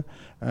particular,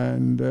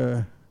 and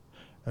a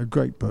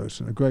great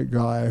person, a great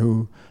guy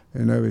who,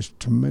 has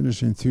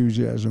tremendous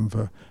enthusiasm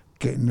for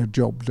getting the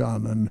job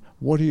done, and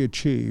what he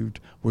achieved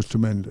was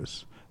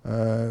tremendous.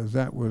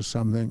 That was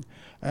something.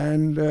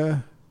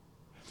 And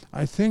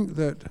I think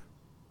that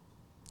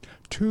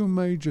two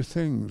major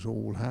things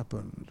all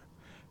happened.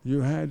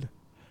 You had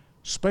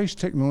space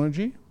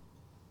technology,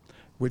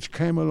 which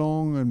came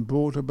along and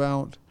brought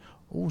about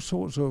all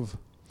sorts of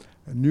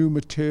new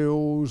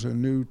materials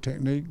and new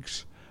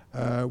techniques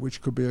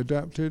which could be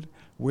adapted,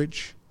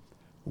 which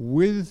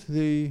with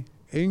the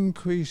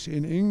increase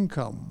in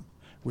income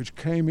which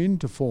came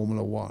into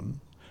Formula One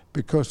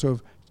because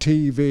of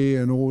TV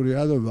and all the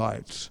other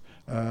rights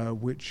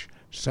which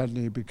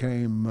suddenly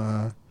became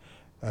a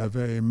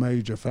very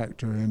major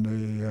factor in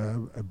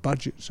the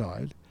budget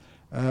side,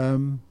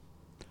 the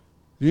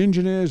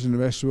engineers and the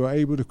rest were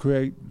able to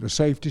create the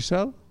safety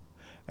cell,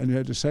 and you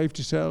had the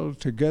safety cell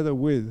together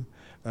with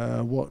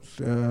what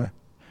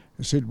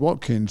Sid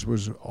Watkins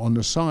was on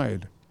the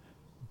side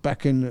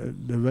backing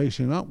the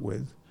racing up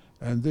with,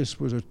 and this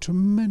was a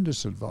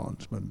tremendous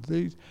advancement.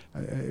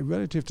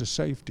 Relative to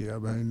safety, I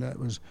mean, that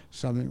was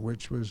something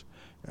which was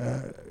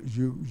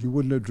you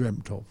wouldn't have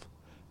dreamt of.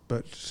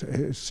 But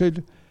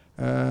Sid,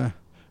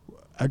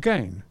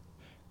 again,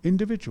 an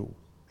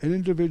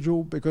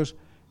individual, because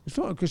it's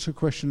not just a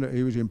question that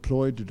he was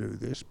employed to do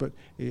this, but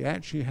he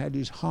actually had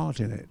his heart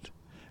in it,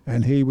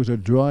 and he was a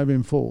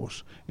driving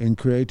force in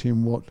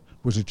creating what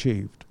was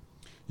achieved.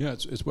 Yeah,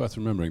 it's worth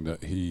remembering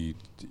that he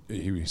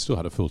still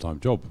had a full-time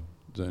job,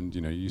 and he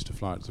used to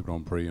fly out to the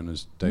Grand Prix on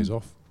his days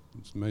off.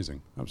 It's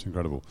amazing, absolutely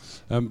incredible.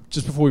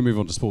 Just before we move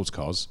on to sports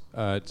cars,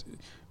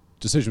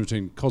 decision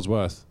between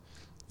Cosworth,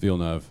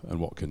 Villeneuve, and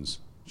Watkins.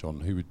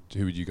 John, who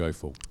would you go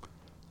for?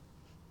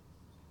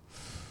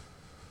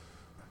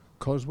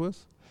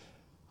 Cosworth.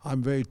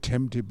 I'm very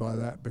tempted by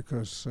that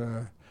because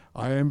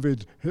I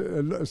envied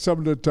some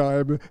of the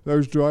time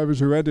those drivers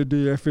who had a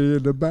DFE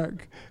in the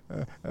back,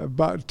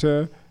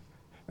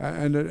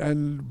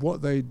 and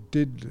what they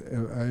did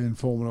in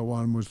Formula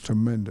One was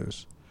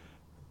tremendous.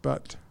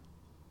 But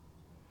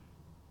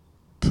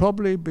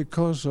probably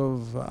because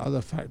of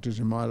other factors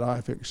in my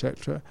life,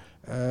 etc.,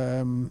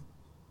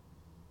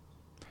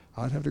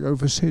 I'd have to go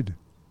for Sid.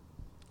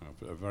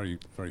 A very,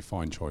 very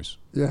fine choice.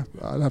 Yeah,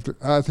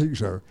 I think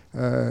so.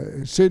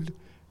 Sid,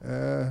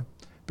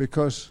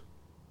 because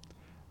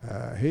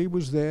he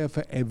was there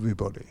for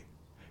everybody,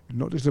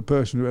 not just a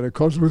person who had a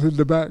Cosworth in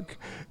the back.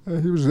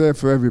 He was there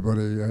for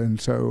everybody, and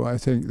so I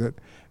think that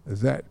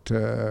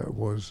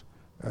was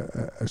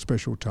a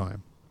special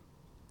time.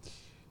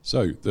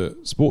 So the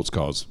sports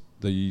cars,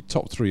 the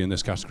top three in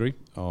this category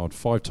are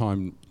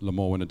 5-time Le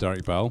Mans winner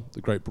Derek Bell,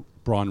 the great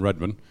Brian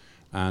Redman,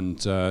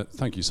 and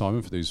thank you,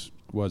 Simon, for these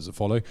words that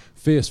follow.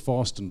 Fierce,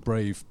 fast, and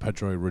brave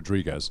Pedro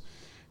Rodríguez.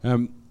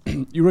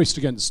 You raced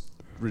against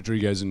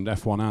Rodríguez in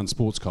F1 and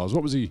sports cars.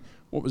 What was he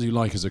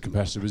like as a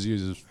competitor? Was he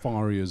as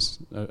fiery as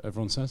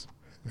everyone says?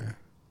 Yeah.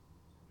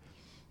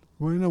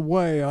 Well, in a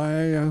way,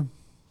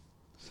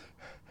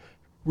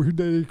 we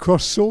nearly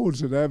crossed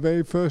swords at our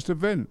very first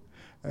event,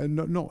 and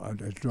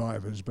not as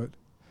drivers, but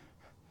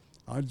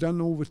I'd done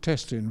all the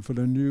testing for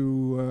the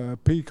new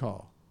P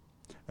car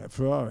at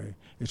Ferrari.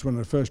 It's one of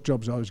the first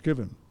jobs I was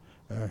given.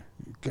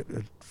 Get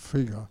the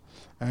figure,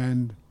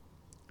 and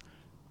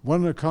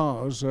one of the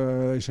cars,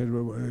 they said,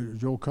 well,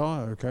 your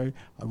car, okay,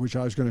 which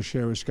I was going to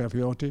share with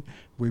Scafiotti.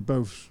 We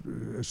both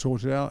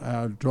sorted out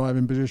our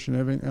driving position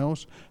and everything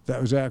else. That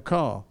was our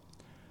car.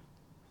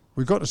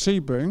 We got to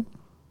Sebring,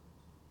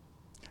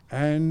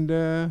 and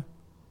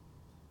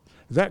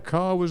that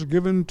car was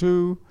given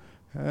to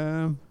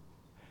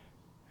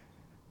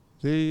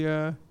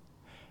the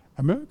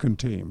American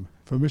team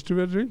for Mr.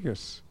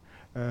 Rodríguez,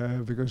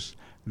 because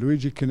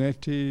Luigi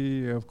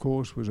Chinetti, of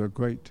course, was a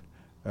great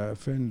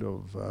friend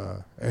of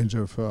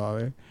Enzo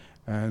Ferrari,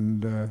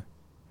 and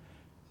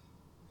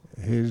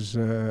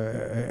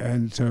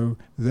and so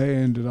they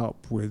ended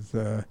up with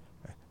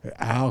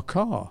our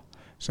car.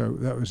 So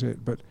that was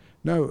it. But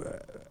no,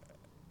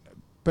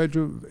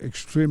 Pedro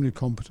extremely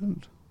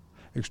competent,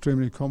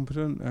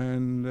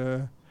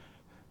 and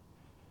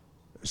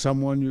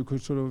someone you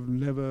could sort of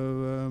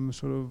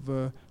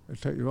never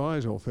take your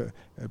eyes off it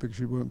because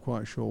you weren't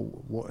quite sure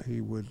what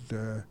he would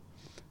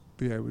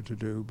be able to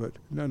do. But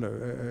no,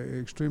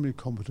 extremely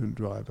competent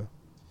driver.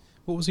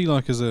 What was he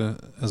like as a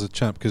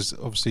chap? Because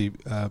obviously,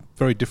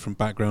 very different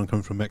background,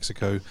 coming from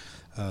Mexico.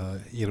 A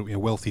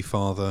wealthy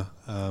father,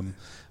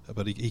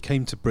 but he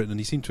came to Britain and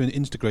he seemed to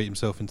integrate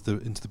himself into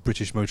the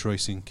British motor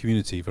racing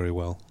community very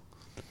well.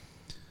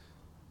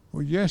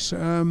 Well, yes,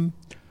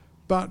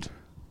 but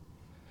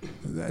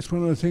that's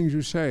one of the things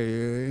you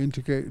say.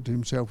 Integrate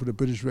himself with the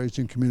British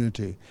racing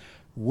community.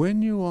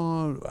 When you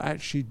are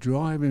actually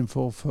driving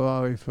for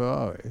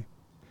Ferrari,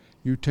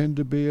 you tend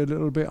to be a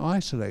little bit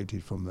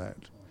isolated from that.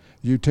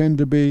 You tend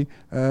to be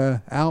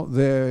out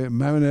there,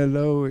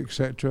 Maranello,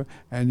 etc.,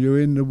 and you're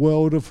in the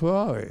world of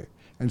Ferrari.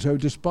 And so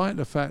despite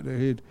the fact that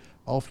he'd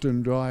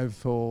often drive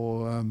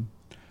for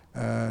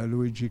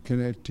Luigi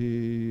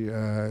Chinetti,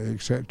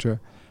 etc.,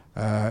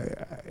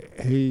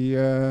 he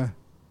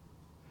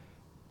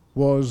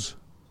was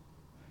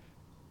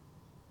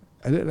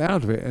a little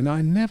out of it, and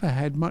I never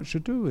had much to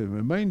do with him.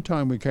 The main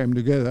time we came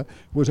together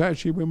was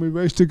actually when we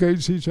raced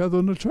against each other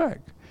on the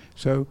track.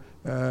 So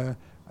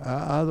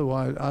other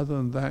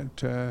than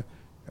that,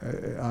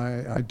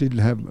 I didn't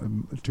have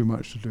too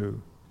much to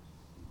do.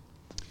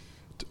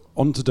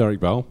 On to Derek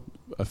Bell,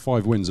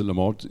 5 wins at Le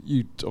Mans.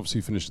 You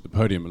obviously finished at the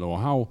podium at Le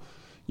Mans. How,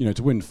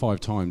 to win 5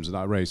 times at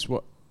that race?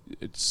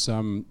 It's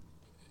I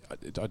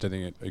don't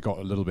think it got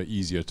a little bit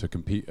easier to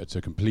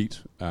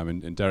complete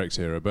in Derek's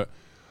era, but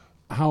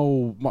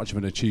how much of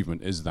an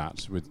achievement is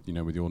that with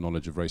your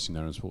knowledge of racing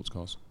there in sports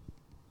cars?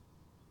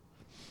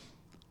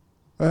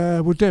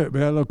 Well, Derek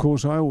Bell, of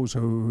course, I also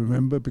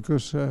remember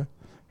because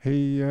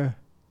he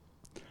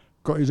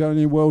got his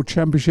only World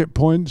Championship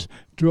points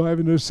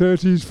driving a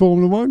Surtees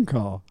Formula One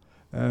car.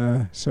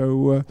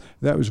 So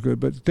that was good.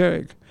 But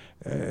Derek,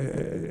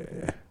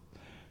 one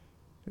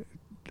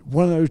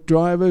of those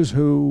drivers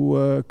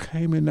who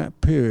came in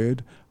that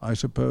period, I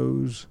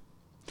suppose,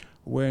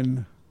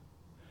 when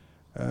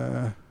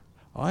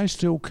I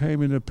still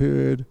came in a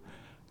period,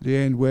 the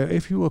end, where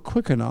if you were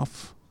quick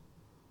enough,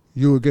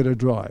 you would get a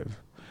drive.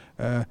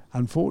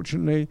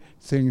 Unfortunately,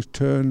 things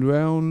turned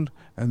round,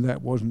 and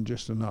that wasn't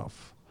just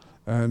enough.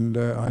 And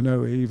I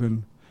know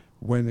even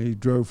when he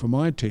drove for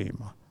my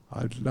team,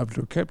 I'd love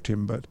to have kept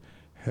him, but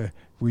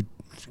we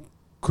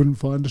couldn't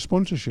find a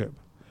sponsorship,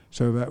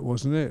 so that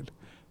wasn't it.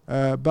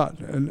 But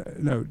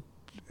no,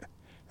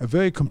 a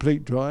very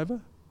complete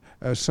driver,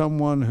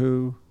 someone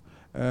who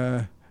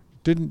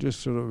didn't just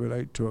sort of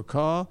relate to a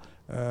car,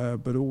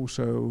 but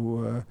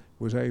also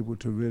was able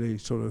to really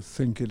sort of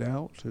think it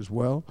out as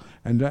well,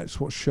 and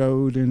that's what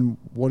showed in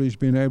what he's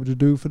been able to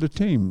do for the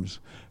teams.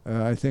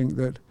 I think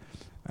that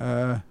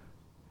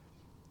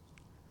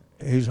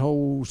his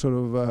whole sort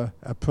of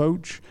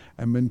approach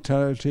and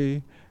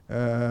mentality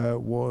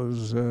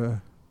was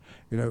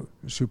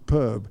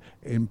superb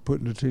in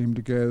putting the team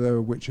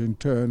together, which in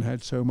turn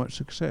had so much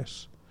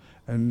success,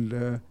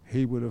 and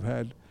he would have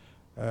had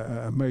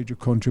a major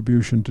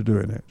contribution to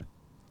doing it.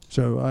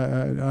 So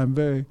I'm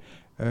very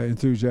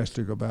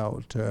enthusiastic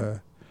about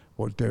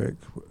what Derek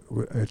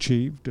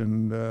achieved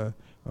and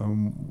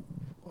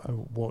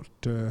what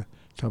type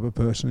of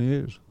person he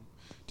is.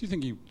 Do you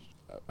think he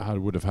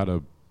would have had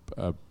a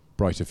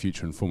brighter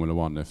future in Formula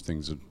One if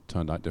things had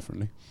turned out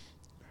differently?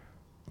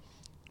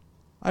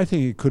 I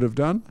think he could have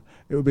done.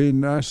 It would be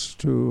nice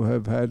to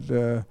have had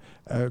a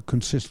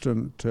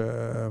consistent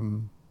a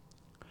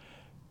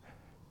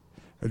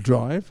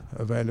drive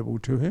available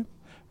to him.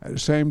 At the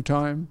same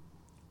time,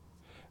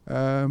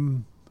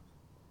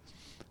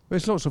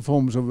 there's lots of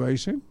forms of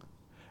racing,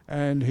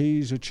 and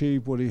he's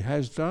achieved what he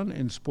has done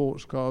in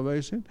sports car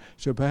racing,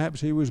 so perhaps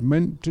he was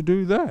meant to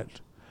do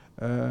that.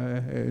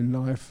 In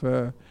life,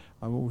 I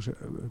also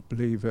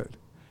believe that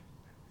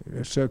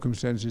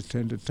circumstances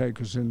tend to take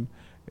us in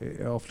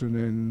often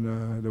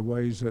in the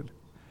ways that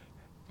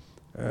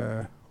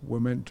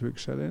we're meant to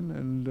excel in,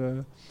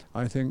 and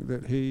I think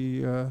that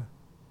he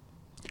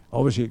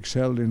obviously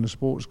excelled in the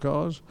sports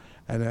cars,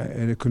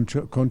 and a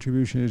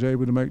contribution he's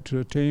able to make to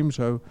the team,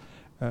 so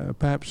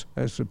perhaps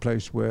that's the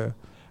place where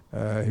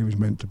he was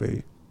meant to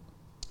be.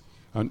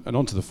 And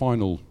on to the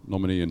final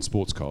nominee in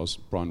sports cars,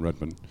 Brian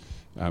Redman,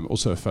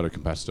 also a fellow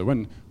competitor.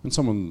 When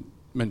someone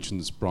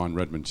mentions Brian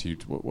Redman to you,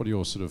 what are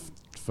your sort of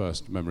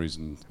first memories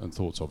and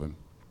thoughts of him,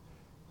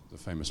 the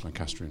famous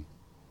Lancastrian?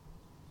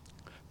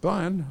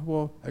 Brian,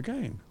 well,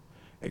 again,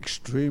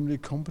 extremely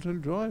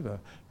competent driver.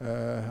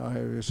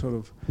 I sort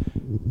of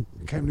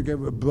came together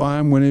with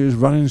Brian when he was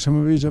running some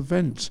of his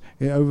events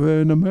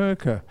over in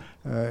America,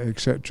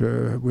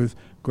 etc., with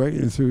great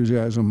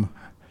enthusiasm.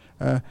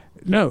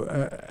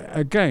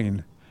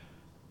 Again,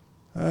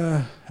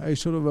 a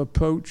sort of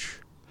approach,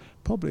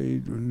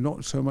 probably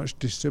not so much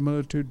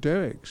dissimilar to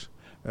Derek's,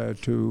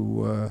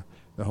 to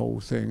the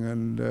whole thing,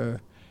 and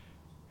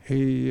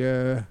he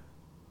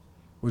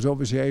was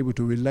obviously able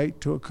to relate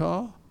to a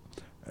car.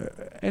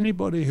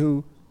 Anybody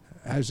who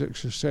has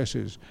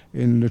successes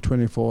in the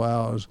 24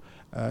 hours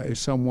is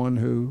someone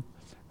who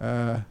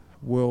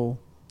will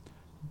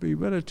be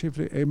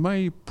relatively, it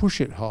may push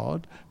it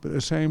hard, but at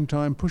the same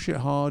time push it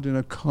hard in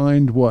a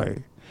kind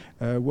way,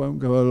 won't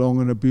go along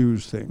and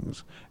abuse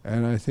things.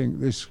 And I think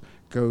this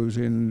goes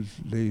in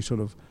the sort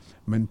of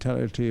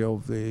mentality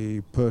of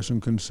the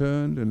person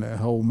concerned and their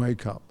whole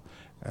makeup.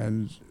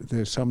 And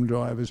there's some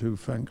drivers who,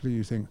 frankly,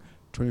 you think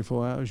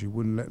 24 hours, you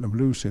wouldn't let them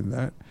loose in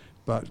that.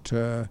 But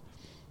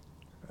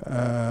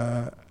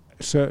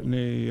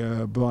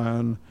certainly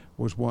Brian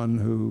was one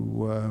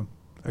who,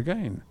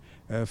 again,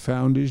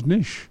 found his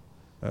niche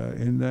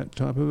in that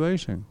type of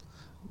racing.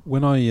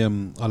 When I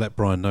let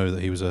Brian know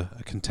that he was a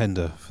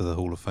contender for the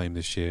Hall of Fame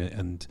this year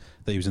and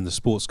that he was in the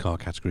sports car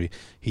category,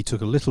 he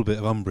took a little bit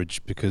of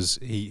umbrage because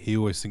he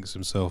always thinks of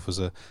himself as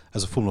a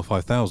Formula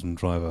 5000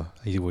 driver.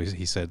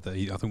 He said that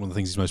I think one of the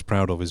things he's most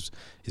proud of is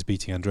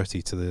beating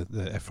Andretti to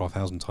the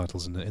F5000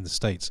 titles in the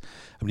States.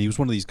 I mean, he was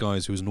one of these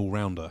guys who was an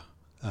all-rounder,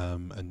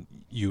 and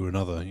you were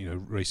another,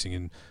 racing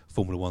in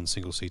Formula 1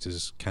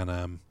 single-seaters,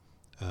 Can-Am,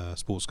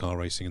 sports car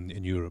racing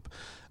in Europe.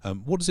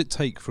 What does it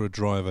take for a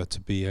driver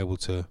to be able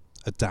to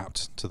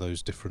adapt to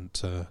those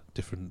different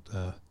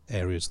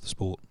areas of the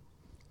sport?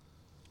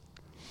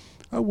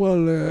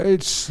 Well,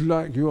 it's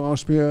like you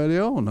asked me early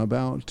on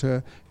about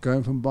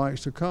going from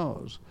bikes to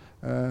cars.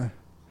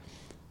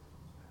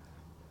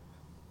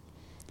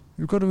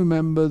 You've got to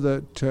remember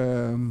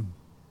that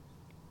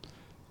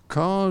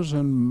cars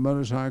and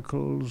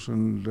motorcycles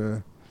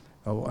and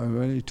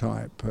of any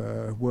type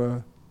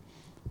were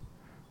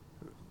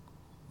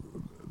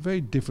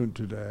very different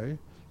today.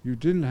 You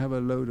didn't have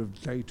a load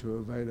of data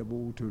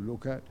available to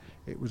look at.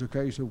 It was a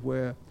case of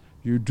where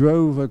you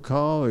drove a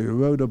car or you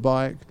rode a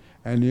bike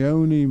and the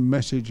only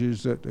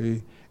messages that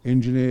the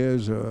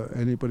engineers or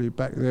anybody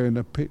back there in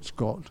the pits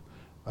got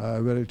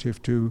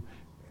relative to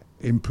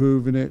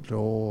improving it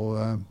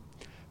or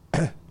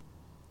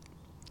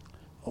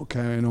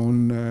carrying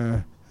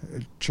on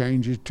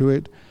changes to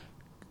it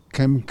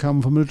can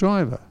come from the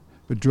driver.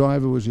 The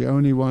driver was the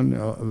only one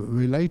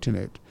relating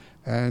it,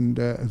 and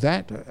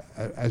that,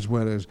 as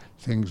well as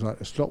things like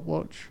the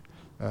stopwatch,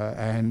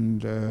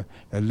 and a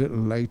little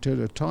later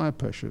the tyre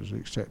pressures,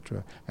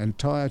 etc., and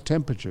tyre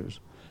temperatures.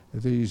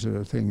 These are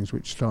the things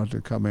which started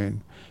to come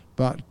in.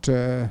 But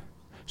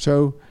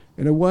so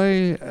in a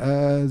way,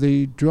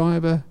 the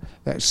driver,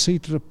 that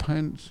seat of the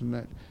pants and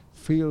that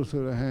feel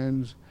through the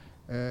hands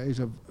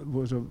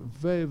was a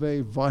very,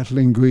 very vital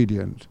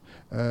ingredient.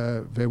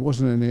 There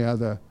wasn't any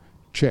other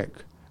check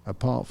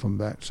apart from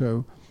that.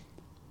 So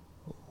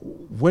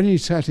when he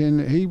sat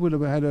in, he would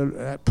have had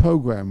a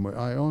program where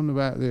I on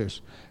about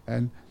this,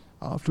 and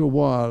after a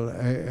while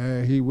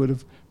he would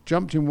have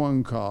jumped in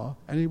one car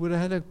and he would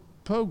have had a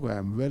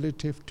program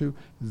relative to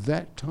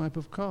that type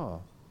of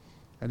car,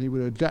 and he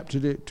would have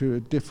adapted it to a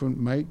different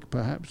make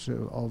perhaps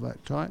of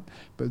that type.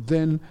 But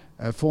then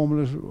a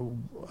Formula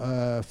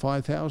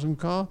 5000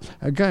 car,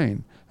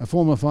 again a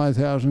Formula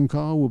 5000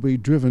 car will be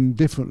driven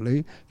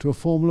differently to a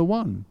Formula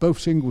 1, both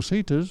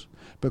single-seaters,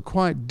 but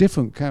quite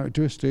different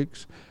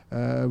characteristics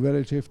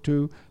relative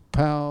to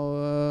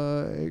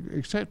power,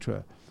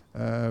 etc.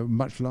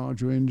 Much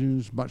larger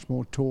engines, much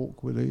more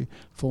torque with the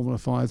Formula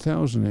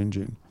 5000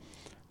 engine.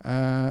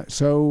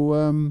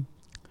 So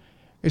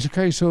it's a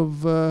case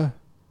of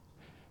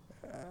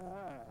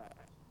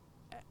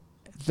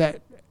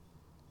that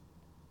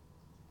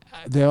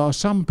there are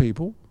some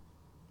people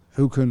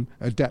who can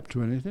adapt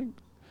to anything.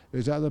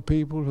 There's other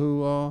people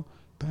who are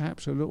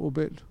perhaps a little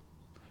bit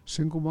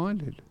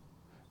single-minded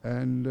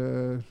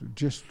and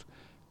just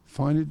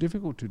find it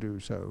difficult to do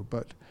so.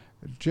 But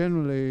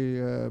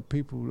generally,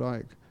 people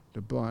like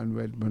the Brian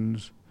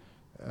Redmans,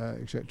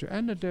 etc.,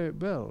 and the Derek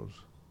Bells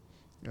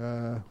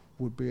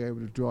would be able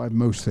to drive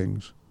most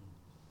things.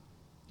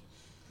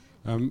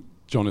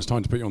 John, it's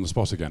time to put you on the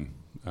spot again,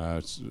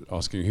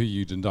 asking who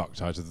you'd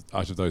induct out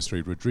of those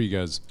three: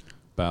 Rodriguez,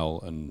 Bell,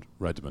 and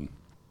Redman.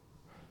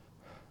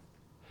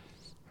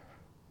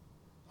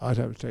 I'd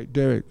have to take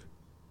Derek.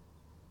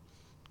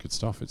 Good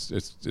stuff.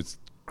 It's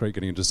great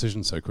getting a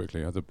decision so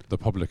quickly. The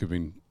public have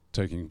been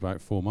taking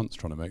about 4 months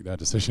trying to make their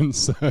decisions,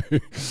 so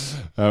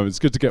it's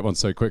good to get one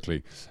so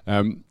quickly. I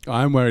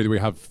am worried that we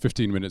have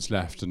 15 minutes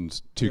left and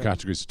two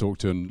categories to talk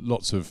to and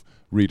lots of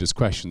readers'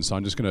 questions, so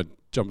I'm just going to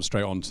jump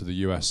straight on to the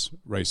US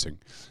racing.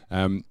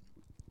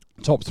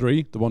 Top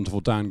three, the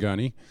wonderful Dan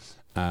Gurney,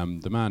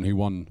 the man who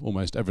won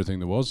almost everything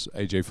there was,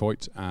 AJ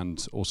Foyt,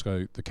 and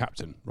also the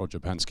captain, Roger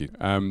Penske.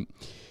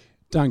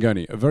 Dan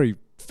Gurney, a very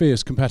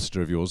fierce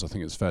competitor of yours, I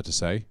think it's fair to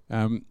say.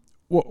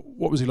 What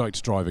was he like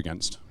to drive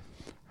against?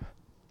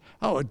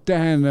 Oh,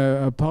 Dan,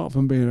 apart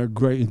from being a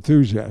great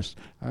enthusiast,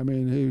 I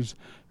mean, he was,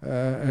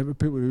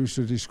 people used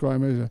to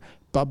describe him as a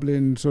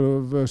bubbling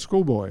sort of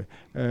schoolboy,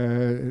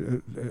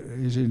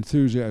 his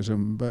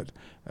enthusiasm. But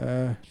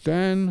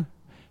Dan,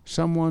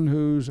 someone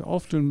who's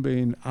often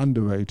been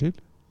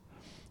underrated.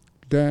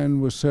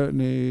 Dan was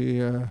certainly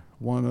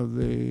one of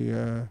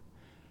the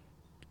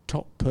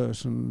top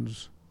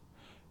persons,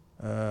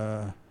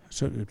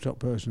 certainly the top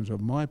persons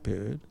of my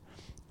period,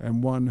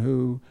 and one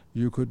who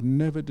you could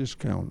never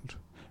discount.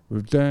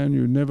 With Dan,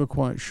 you're never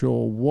quite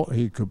sure what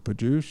he could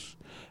produce.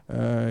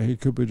 He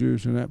could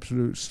produce an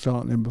absolute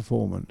startling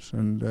performance,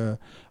 and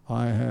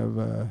I have,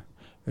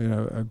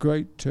 a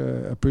great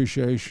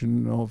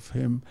appreciation of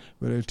him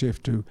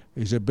relative to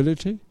his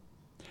ability,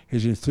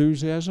 his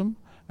enthusiasm,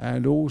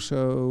 and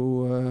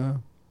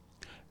also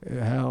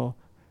how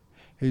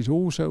he's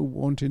also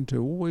wanting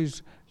to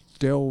always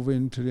delve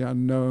into the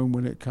unknown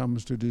when it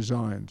comes to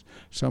designs.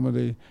 Some of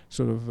the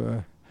sort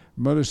of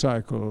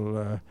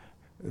motorcycle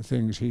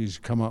things he's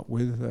come up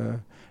with,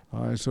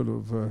 I sort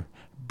of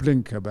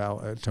blink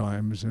about at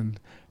times. And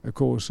of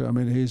course, I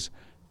mean, his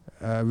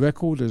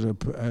record as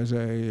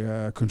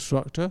a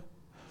constructor,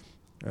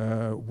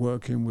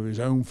 working with his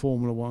own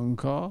Formula 1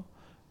 car,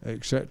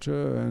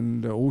 etc.,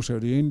 and also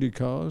the Indy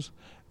cars,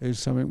 is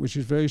something which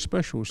is very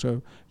special.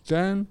 So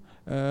Dan,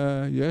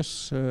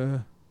 yes,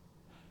 a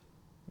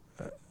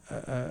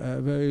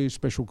very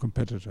special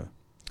competitor.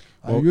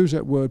 Well, I use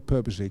that word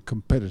purposely,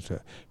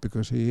 competitor,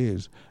 because he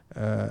is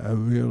a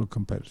real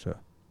competitor.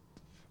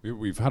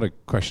 We've had a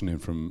question in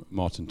from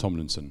Martin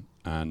Tomlinson,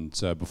 and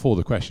before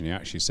the question he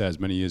actually says,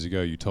 many years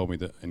ago you told me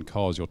that in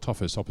cars your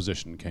toughest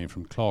opposition came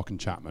from Clark and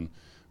Chapman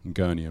and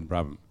Gurney and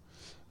Brabham,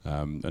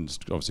 and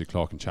obviously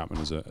Clark and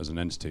Chapman as an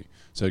entity.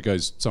 So it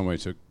goes some way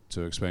to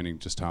explaining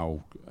just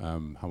how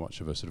much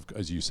of a sort of,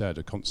 as you said,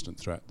 a constant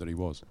threat that he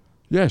was.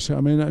 Yes,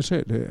 I mean, that's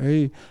it.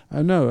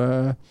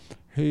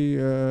 He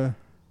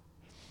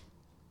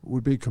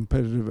would be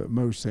competitive at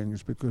most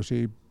things because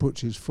he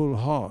puts his full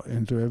heart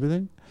into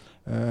everything,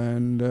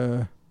 and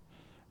there's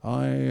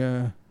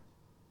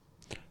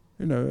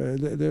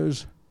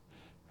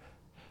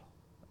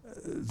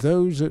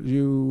those that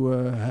you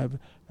have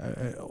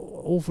an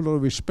awful lot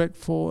of respect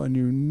for, and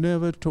you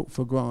never took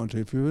for granted.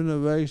 If you were in a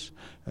race,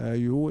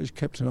 you always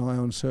kept an eye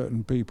on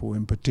certain people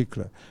in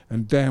particular,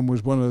 and Dan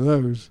was one of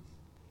those.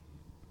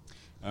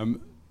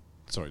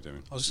 Sorry,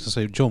 Damien. I was just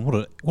going to say, John,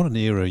 what an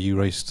era you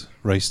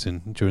raced in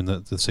during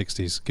the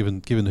 60s.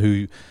 Given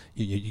who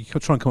you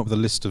try and come up with a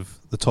list of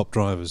the top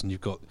drivers, and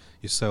you've got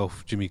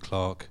yourself, Jimmy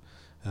Clark,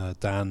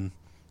 Dan,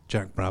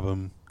 Jack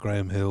Brabham,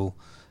 Graham Hill.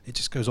 It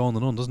just goes on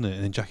and on, doesn't it?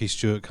 And then Jackie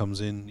Stewart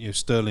comes in.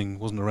 Sterling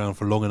wasn't around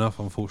for long enough,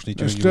 unfortunately.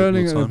 During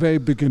Sterling your at time. the very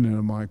beginning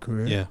of my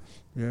career.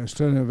 Yeah,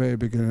 Sterling at the very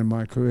beginning of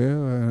my career,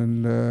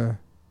 and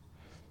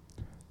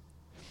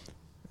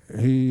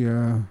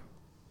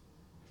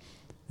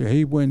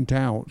he went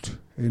out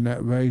in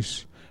that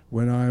race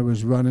when I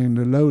was running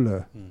the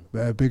Lola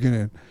at the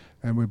beginning,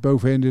 and we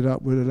both ended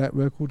up with a lap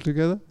record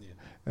together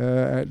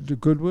at the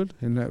Goodwood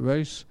in that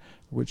race,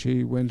 which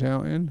he went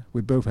out in.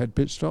 We both had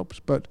pit stops,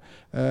 but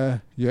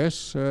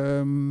yes,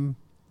 the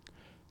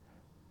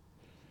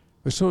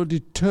sort of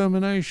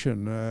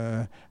determination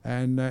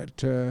and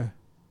that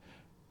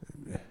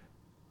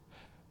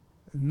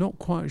not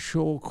quite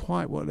sure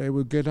quite what they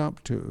would get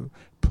up to.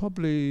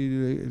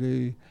 Probably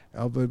the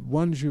of the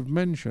ones you've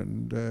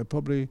mentioned,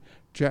 probably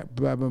Jack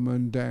Brabham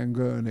and Dan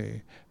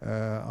Gurney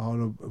are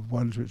the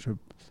ones which are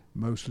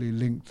mostly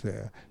linked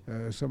there.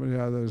 Some of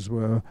the others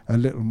were a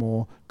little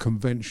more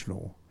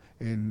conventional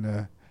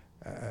in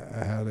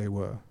how they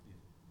were.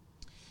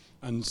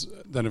 And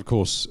then, of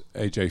course,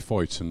 AJ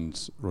Foyt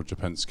and Roger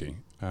Penske.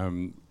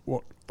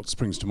 What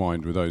springs to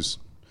mind with those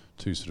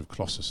two sort of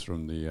colossus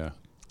from the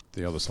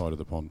other side of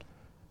the pond?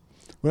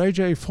 Well,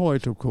 AJ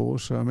Foyt, of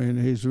course, I mean,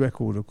 his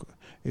record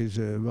is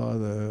a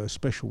rather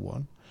special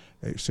one,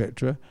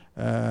 etc.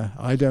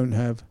 I don't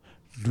have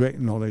direct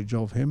knowledge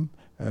of him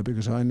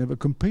because I never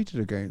competed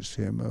against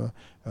him.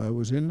 I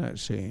was in that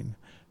scene.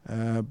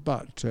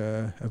 But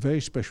a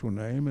very special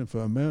name, and for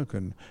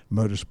American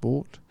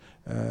motorsport,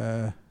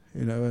 a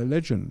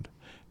legend.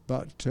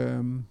 But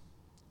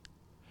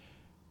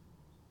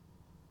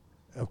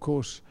of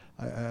course,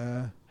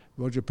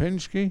 Roger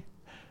Penske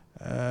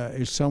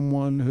is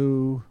someone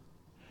who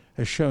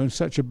has shown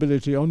such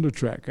ability on the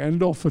track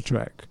and off the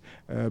track,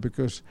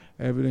 because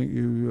everything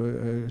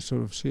you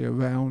sort of see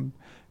around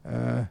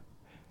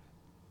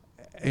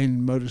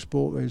in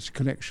motorsport, there's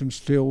connections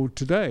still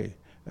today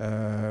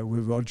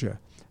with Roger.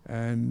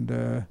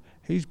 And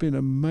he's been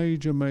a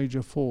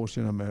major force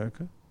in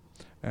America,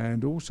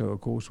 and also, of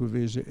course, with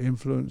his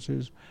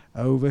influences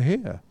over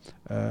here,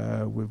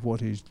 with what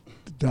he's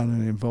done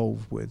and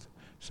involved with.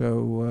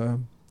 So,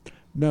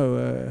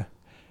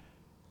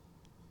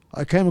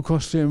 I came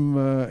across him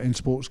in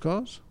sports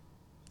cars,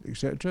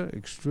 etc.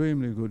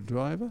 Extremely good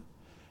driver,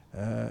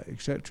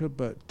 etc.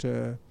 But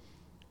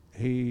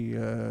he,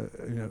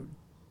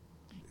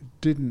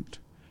 didn't,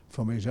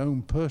 from his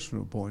own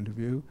personal point of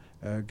view,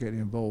 get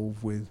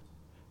involved with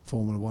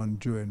Formula One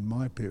during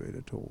my period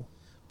at all.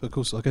 But of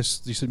course, I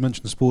guess you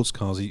mentioned the sports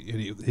cars.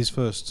 His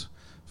first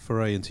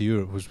foray into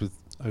Europe was with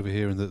over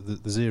here in the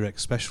Xerox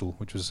Special,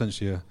 which was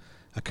essentially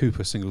a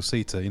Cooper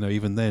single-seater.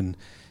 Even then,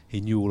 he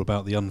knew all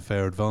about the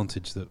unfair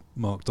advantage that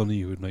Mark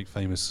Donohue would make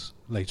famous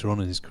later on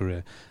in his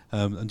career.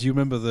 And do you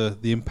remember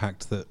the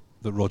impact that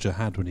Roger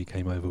had when he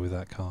came over with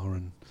that car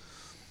and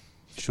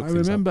shook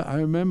things up? I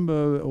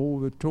remember all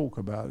the talk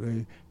about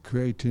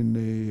creating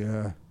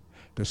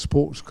the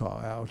sports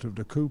car out of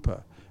the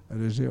Cooper at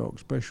the Xerox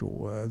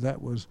Special.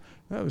 That was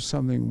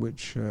something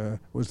which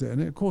was there,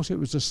 and of course it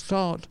was the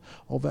start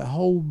of a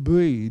whole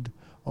breed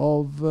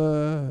of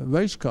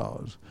race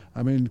cars.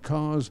 I mean,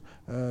 cars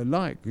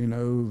like the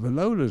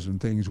Lolas and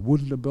things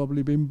wouldn't have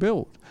probably been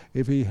built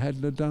if he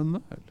hadn't have done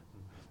that.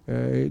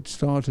 It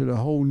started a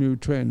whole new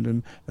trend,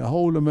 and the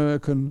whole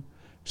American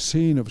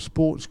scene of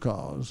sports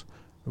cars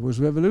was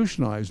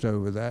revolutionized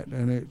over that,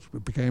 and it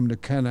became the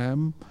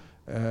Can-Am,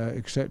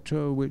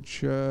 etc.,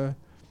 which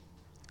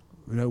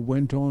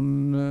went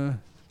on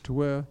to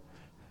where,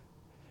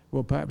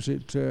 well, perhaps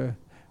it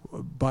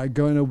by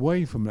going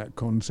away from that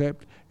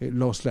concept, it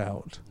lost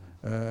out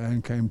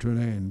and came to an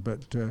end.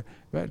 But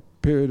that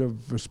period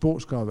of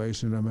sports car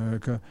racing in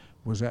America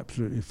was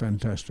absolutely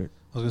fantastic.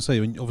 I was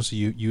going to say, obviously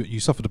you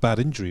suffered a bad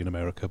injury in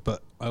America,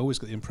 but I always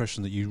got the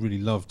impression that you really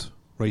loved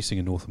racing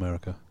in North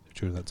America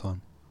during that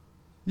time.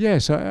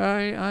 Yes,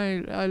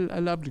 I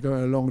loved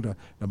going along the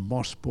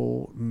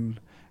Mosport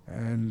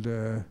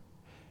and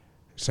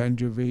San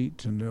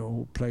Jovite and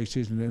all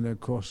places, and then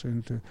across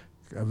into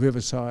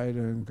Riverside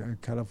and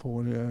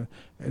California.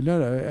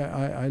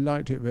 I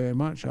liked it very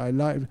much. I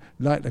liked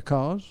the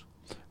cars,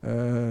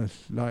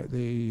 like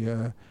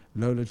the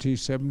Lola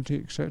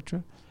T70,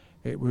 etc.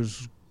 It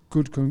was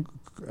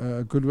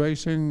good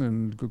racing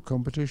and good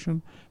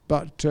competition.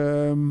 But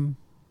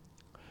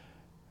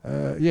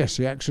yes,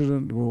 the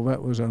accident, well,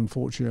 that was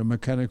unfortunately a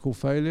mechanical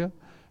failure,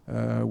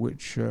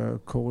 which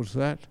caused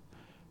that.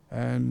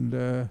 And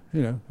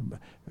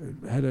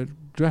had a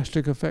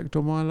drastic effect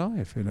on my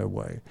life in a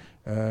way,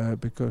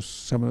 because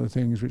some of the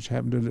things which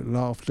happened a little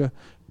after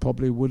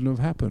probably wouldn't have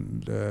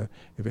happened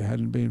if it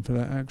hadn't been for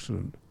that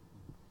accident.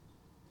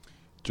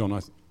 John,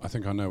 I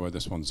think I know where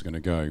this one's going to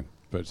go,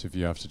 but if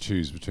you have to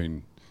choose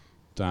between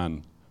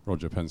Dan,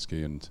 Roger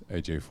Penske and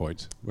AJ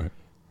Foyt, where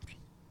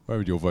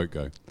would your vote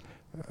go?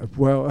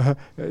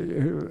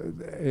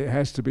 It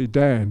has to be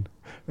Dan.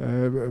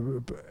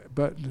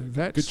 But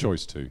that's... Good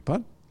choice too.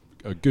 Pardon?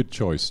 A good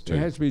choice too. It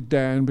has to be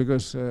Dan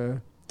because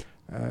the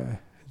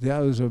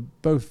others are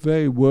both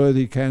very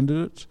worthy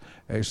candidates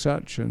as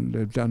such, and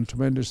they've done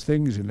tremendous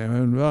things in their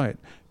own right.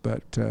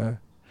 But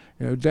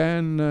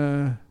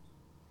Dan,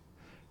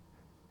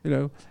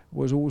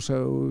 was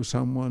also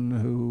someone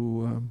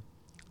who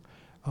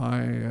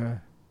I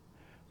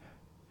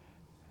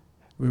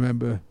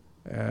remember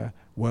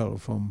well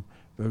from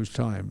those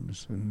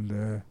times,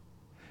 and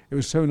it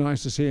was so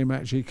nice to see him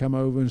actually come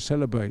over and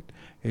celebrate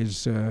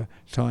his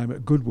time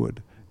at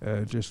Goodwood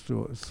just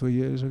 3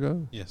 years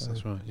ago. Yes,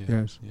 that's right. Yeah.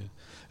 Yes. Yeah.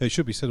 It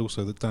should be said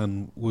also that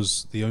Dan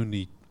was the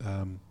only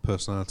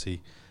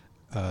personality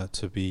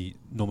to be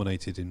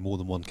nominated in more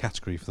than one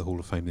category for the Hall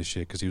of Fame this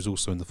year, because he was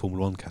also in the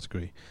Formula 1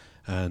 category,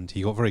 and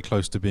he got very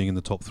close to being in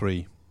the top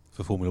 3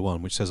 for Formula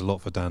 1, which says a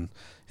lot for Dan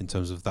in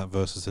terms of that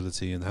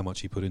versatility and how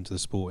much he put into the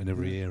sport in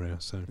every area.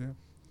 So. Yeah.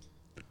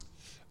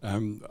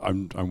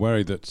 I'm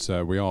worried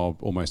that we are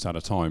almost out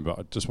of time, but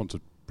I just want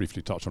to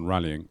briefly touch on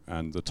rallying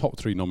and the top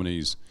 3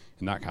 nominees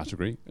in that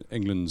category.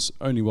 England's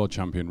only world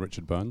champion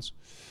Richard Burns,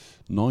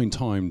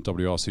 9-time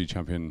WRC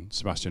champion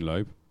Sébastien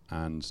Loeb,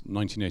 and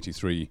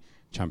 1983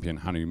 champion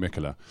Hannu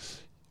Mikkola.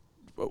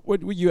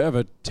 Were you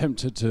ever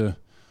tempted to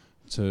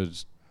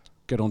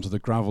get onto the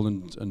gravel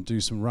and do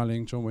some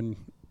rallying, John,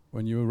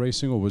 when you were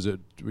racing, or were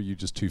you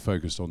just too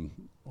focused on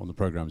the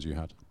programs you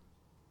had?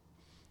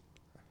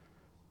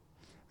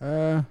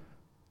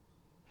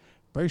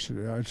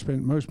 Basically, I'd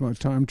spent most of my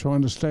time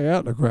trying to stay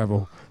out of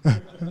gravel.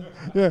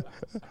 Yeah.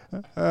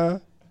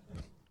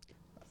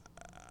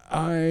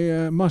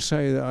 I must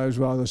say that I was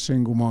rather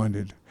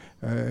single-minded.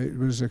 It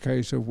was a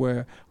case of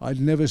where I'd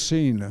never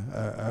seen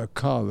a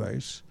car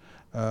race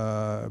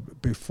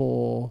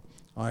before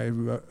I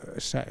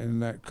sat in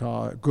that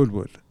car at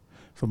Goodwood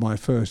for my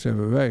first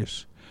ever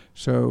race.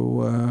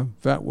 So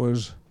that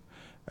was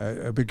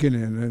a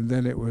beginning, and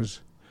then it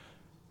was,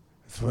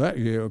 for that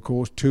year, of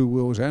course, 2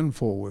 wheels and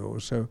 4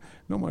 wheels, so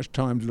not much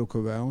time to look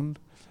around.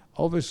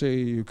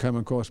 Obviously, you come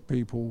across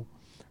people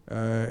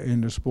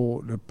in the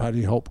sport, the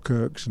Paddy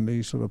Hopkirks and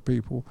these sort of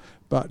people,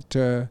 but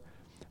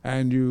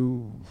and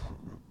you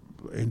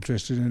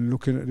interested in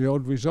looking at the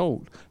odd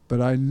result, but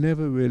I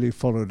never really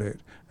followed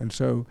it, and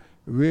so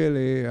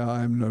really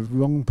I'm the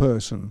wrong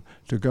person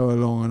to go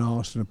along and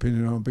ask an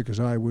opinion on, because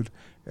I would,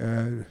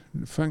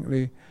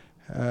 frankly,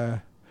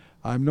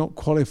 I'm not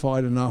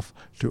qualified enough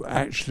to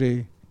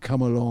actually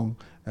come along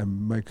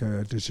and make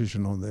a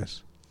decision on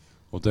this.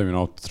 Well, Damien,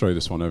 I'll throw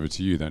this one over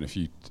to you then. If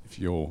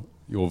your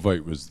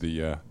vote was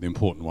the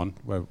important one,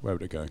 where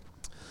would it go?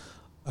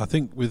 I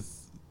think with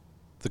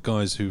the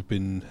guys who've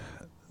been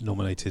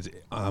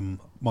nominated,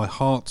 my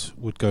heart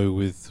would go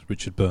with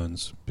Richard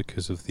Burns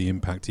because of the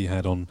impact he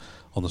had on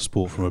the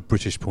sport from a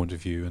British point of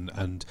view,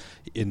 and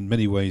in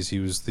many ways he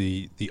was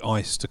the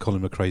ice to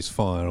Colin McRae's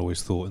fire. I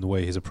always thought, in the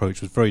way his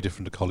approach was very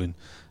different to Colin.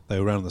 They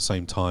were around at the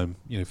same time,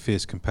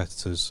 fierce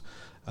competitors.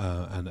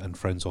 And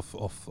friends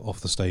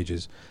off the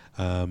stages,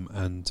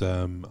 and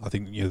I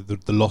think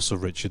the loss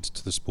of Richard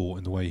to the sport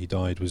in the way he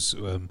died was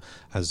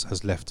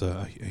has left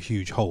a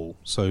huge hole.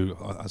 So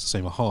as I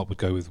say, my heart would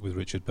go with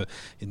Richard, but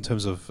in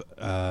terms of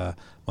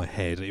my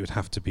head, it would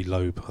have to be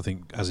Loeb. I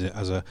think as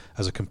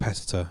a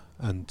competitor,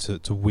 and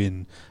to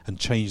win and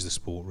change the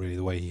sport really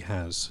the way he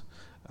has,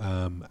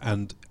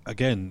 and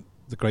again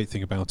the great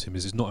thing about him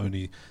is it's not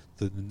only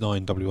the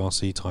 9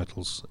 WRC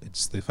titles,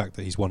 it's the fact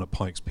that he's won at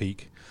Pikes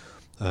Peak.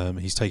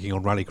 He's taking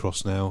on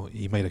Rallycross now.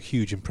 He made a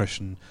huge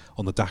impression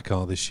on the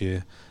Dakar this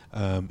year.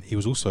 He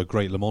was also a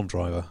great Le Mans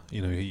driver.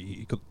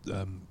 He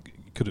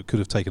could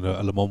have taken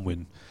a Le Mans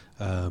win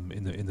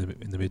in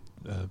the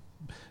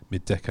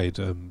mid decade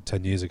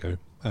 10 years ago.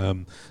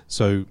 And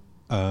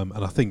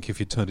I think if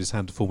he'd turned his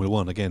hand to Formula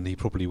 1 again, he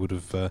probably would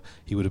have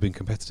been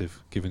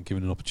competitive given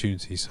an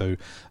opportunity. So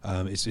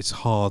it's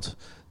hard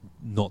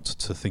not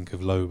to think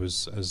of Loeb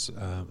as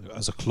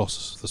a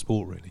colossus of the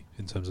sport really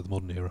in terms of the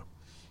modern era.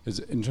 It's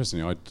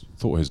interesting. I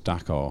thought his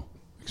Dakar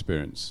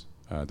experience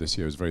this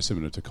year was very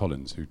similar to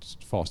Colin's, who's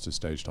fastest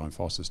stage time,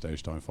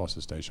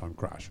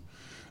 crash.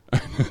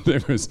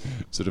 It was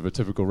sort of a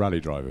typical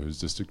rally driver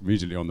who's just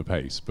immediately on the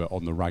pace, but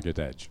on the ragged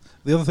edge.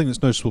 The other thing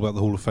that's noticeable about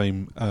the Hall of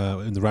Fame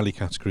in the rally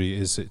category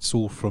is it's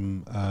all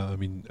from,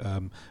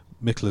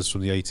 Mikkola's from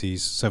the 80s,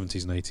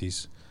 70s and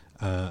 80s,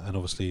 and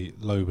obviously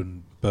Loeb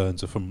and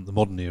Burns are from the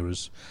modern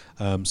eras.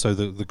 So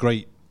the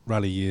great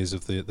rally years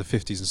of the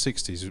 50s and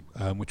 60s,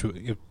 which were,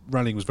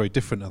 rallying was very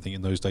different. I think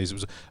in those days it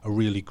was a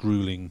really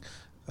grueling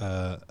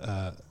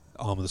arm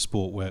of the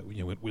sport where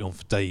we went on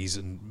for days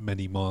and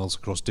many miles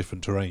across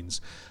different terrains.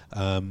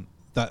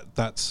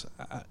 That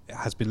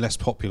has been less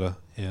popular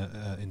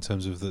in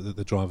terms of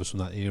the drivers from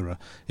that era.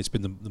 It's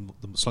been the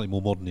slightly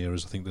more modern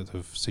eras, I think, that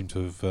have seemed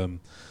to have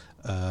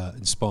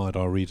inspired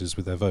our readers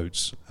with their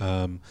votes.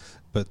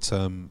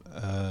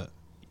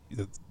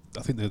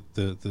 I think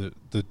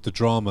the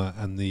drama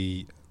and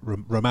the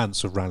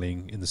romance of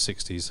rallying in the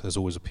 60s has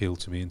always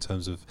appealed to me, in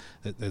terms of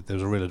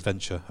there's a real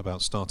adventure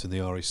about starting the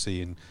RAC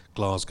in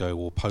Glasgow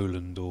or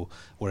Poland or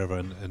wherever,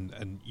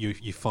 and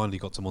you finally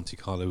got to Monte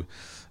Carlo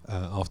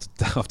after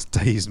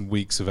days and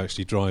weeks of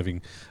actually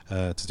driving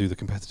to do the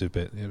competitive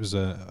bit. It was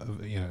a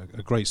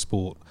great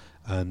sport,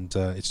 and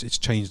it's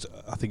changed,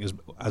 I think,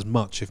 as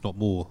much, if not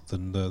more,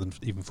 than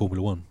even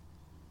Formula One.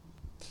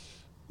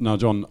 Now,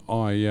 John,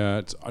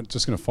 I'm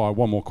just going to fire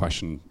one more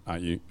question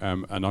at you,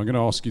 and I'm going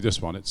to ask you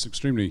this one. It's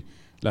extremely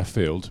left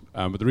field,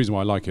 but the reason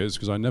why I like it is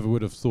because I never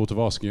would have thought of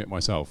asking it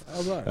myself.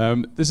 Oh,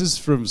 right. This is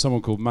from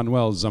someone called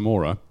Manuel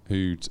Zamora,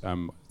 who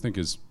I think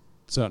is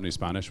certainly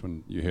Spanish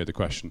when you hear the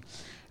question.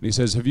 And he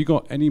says, have you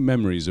got any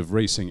memories of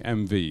racing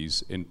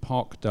MVs in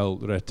Parque del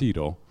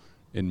Retiro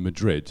in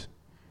Madrid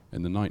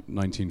in the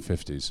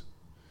 1950s?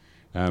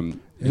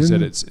 He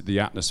said it's the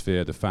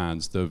atmosphere, the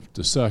fans, the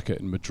circuit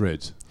in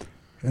Madrid.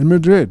 In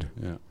Madrid?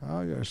 Yeah. Oh,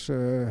 yes.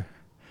 I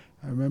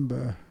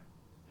remember,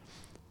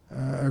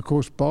 of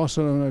course,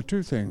 Barcelona,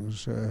 two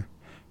things.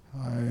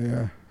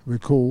 I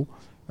recall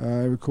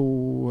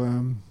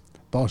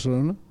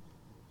Barcelona,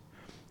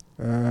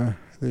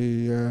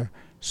 the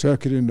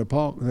circuit in the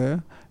park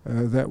there,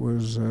 that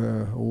was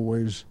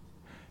always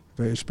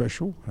very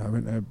special. I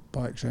went there,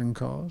 bikes and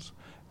cars.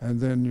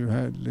 And then you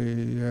had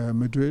the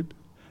Madrid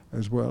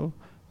as well.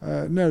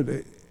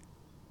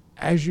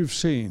 As you've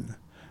seen,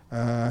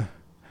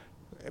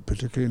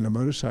 particularly in the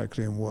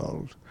motorcycling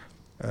world,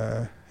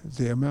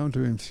 the amount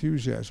of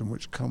enthusiasm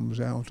which comes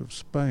out of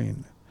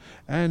Spain,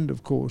 and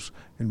of course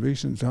in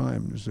recent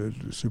times the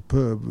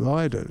superb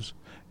riders,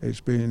 it's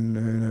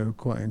been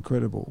quite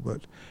incredible.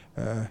 But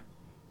the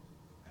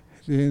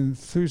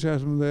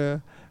enthusiasm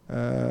there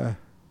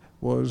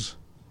was,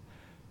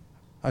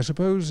 I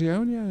suppose, the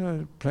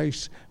only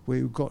place where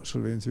you got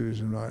sort of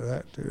enthusiasm like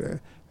that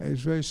is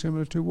very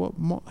similar to what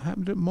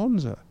happened at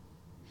Monza.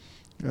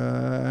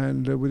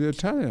 And with the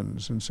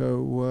Italians, and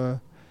so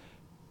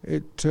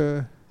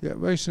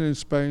racing in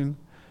Spain,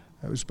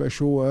 it was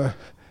special.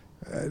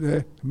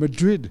 The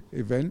Madrid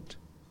event.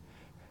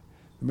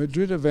 The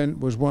Madrid event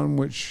was one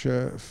which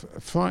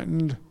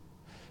frightened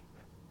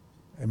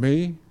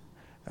me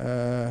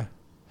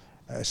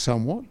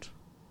somewhat.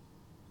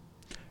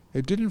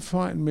 It didn't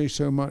frighten me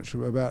so much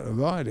about the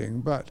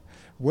riding, but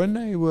when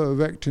they were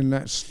erecting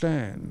that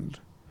stand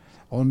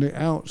on the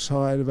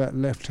outside of that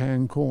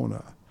left-hand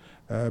corner,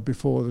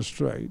 before the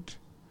straight,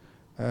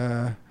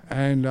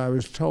 and I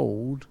was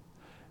told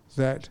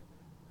that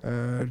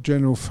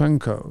General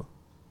Franco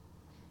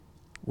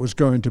was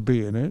going to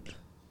be in it.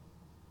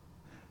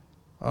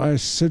 I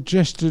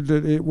suggested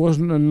that it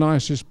wasn't the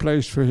nicest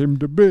place for him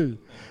to be,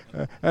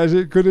 as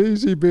it could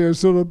easily be a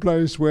sort of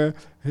place where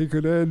he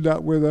could end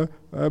up with a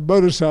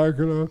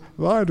motorcycle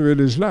rider in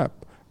his lap.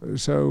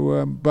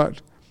 So,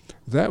 but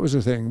that was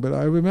the thing. But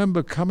I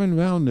remember coming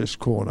round this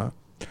corner,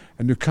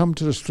 and you come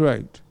to the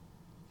straight,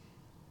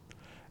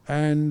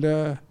 and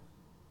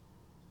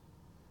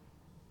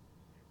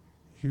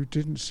you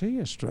didn't see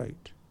a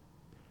straight.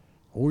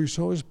 All you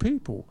saw was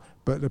people,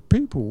 but the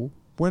people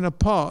went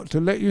apart to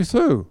let you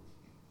through.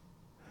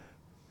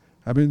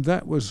 I mean,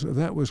 that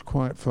was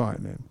quite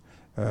frightening,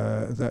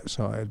 that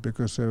side,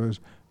 because there was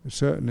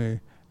certainly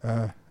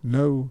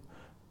no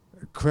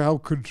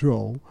crowd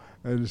control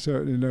and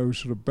certainly no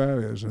sort of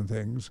barriers and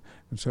things.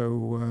 And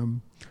so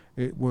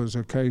it was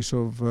a case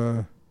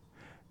of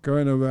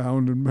going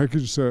around and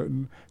making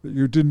certain that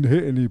you didn't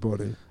hit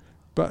anybody.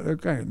 But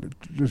again,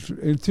 the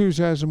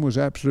enthusiasm was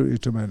absolutely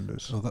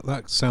tremendous. Well,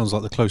 that sounds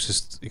like the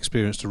closest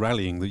experience to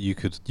rallying that you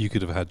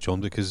could have had, John,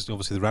 because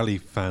obviously the rally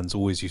fans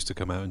always used to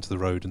come out into the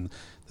road and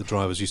the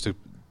drivers used to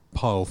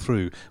pile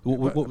through. But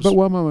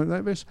one moment,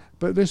 that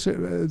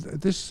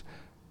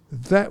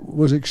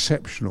was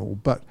exceptional,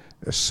 but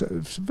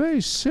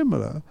very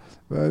similar,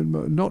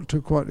 not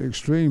to quite the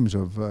extremes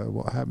of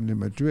what happened in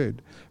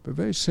Madrid, but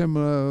very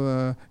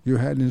similar you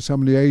had in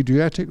some of the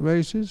Adriatic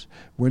races.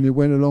 When you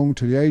went along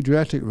to the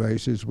Adriatic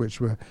races, which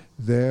were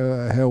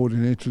there, held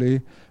in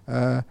Italy,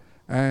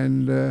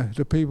 and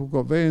the people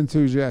got very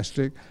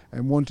enthusiastic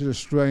and wanted to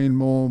strain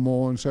more and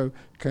more, and so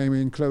came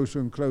in closer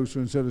and closer,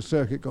 and so the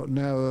circuit got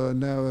narrower and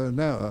narrower and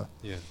narrower.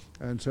 Yeah.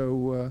 And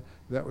so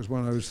that was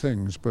one of those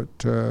things. But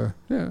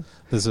yeah,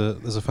 there's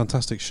a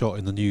fantastic shot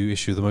in the new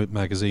issue of the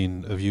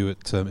magazine of you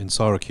at in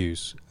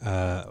Syracuse,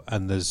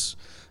 and there's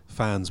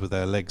fans with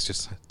their legs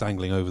just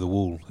dangling over the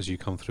wall as you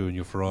come through in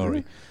your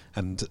Ferrari,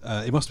 and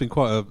it must have been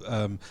quite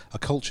a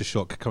culture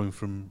shock coming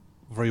from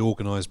very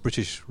organised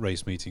British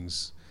race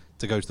meetings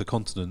to go to the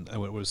continent,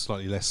 where it was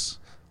slightly less.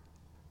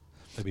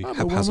 Maybe but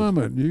one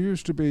moment, you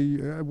used to be,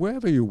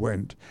 wherever you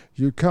went,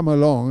 you'd come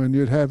along and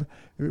you'd have,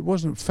 it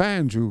wasn't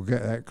fans who would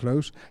get that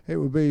close, it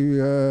would be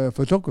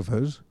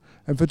photographers,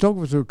 and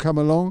photographers would come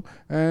along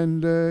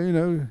and,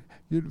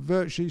 you'd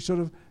virtually sort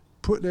of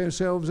put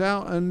themselves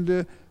out,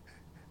 and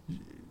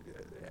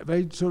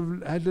they sort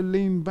of had to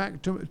lean back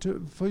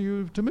for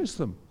you to miss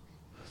them.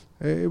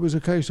 It was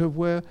a case of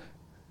where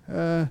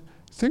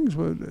things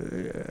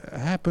would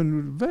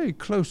happen very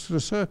close to the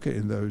circuit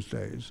in those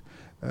days.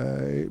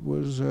 It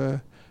was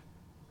a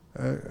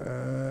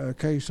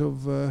case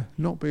of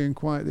not being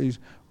quite these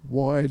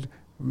wide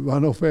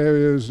runoff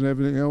areas and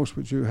everything else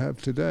which you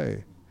have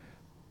today.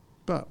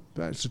 But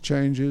that's the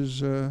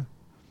changes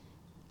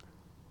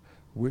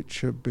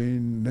which have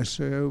been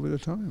necessary over the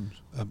times.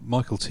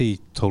 Michael T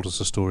told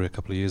us a story a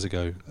couple of years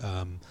ago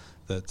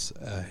that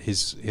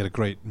he had a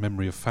great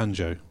memory of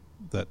Fangio,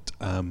 that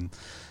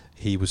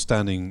he was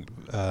standing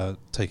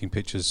taking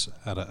pictures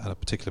at a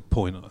particular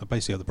point,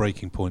 basically at the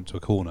braking point to a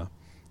corner,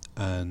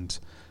 and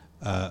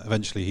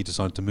eventually he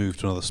decided to move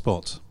to another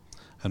spot,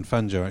 and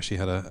Fangio actually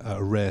had a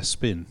rare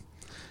spin,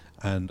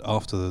 and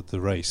after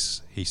the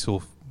race he saw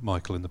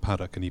Michael in the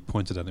paddock and he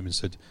pointed at him and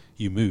said,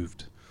 "You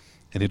moved,"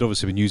 and he'd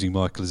obviously been using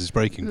Michael as his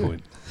braking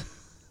point.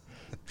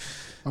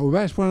 Oh,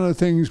 that's one of the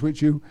things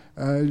which I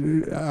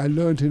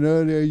learnt in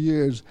earlier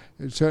years,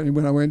 certainly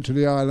when I went to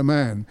the Isle of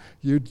Man.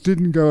 You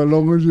didn't go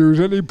along and use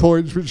any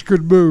points which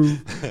could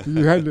move.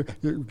 You had to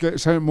get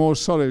something more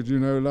solid,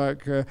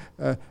 like a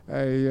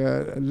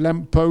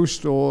lamp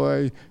post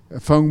or a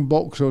phone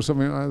box or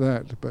something like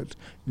that. But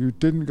you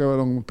didn't go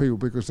along with people,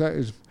 because that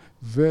is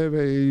very,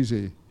 very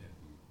easy.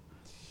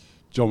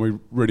 John, we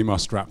really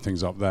must wrap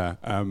things up there.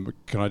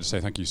 Can I just say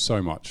thank you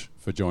so much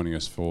for joining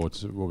us for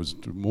what was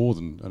more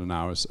than an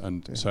hour,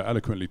 and so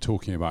eloquently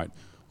talking about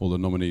all the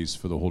nominees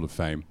for the Hall of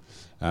Fame.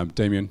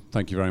 Damien,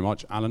 thank you very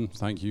much. Alan,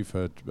 thank you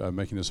for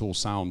making this all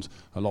sound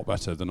a lot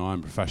better than I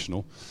am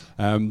professional.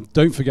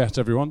 Don't forget,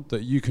 everyone,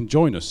 that you can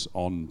join us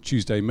on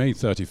Tuesday, May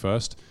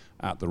 31st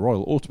at the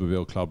Royal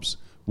Automobile Club's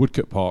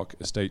Woodcote Park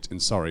Estate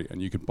in Surrey,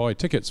 and you can buy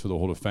tickets for the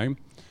Hall of Fame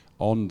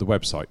on the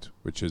website,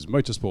 which is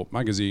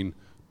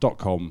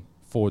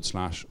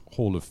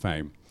motorsportmagazine.com/Hall of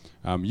Fame.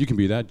 You can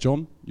be there.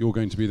 John, you're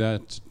going to be there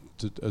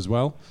as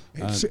well.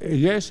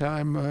 Yes,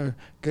 I'm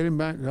getting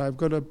back. I've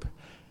got to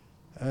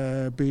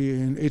be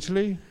in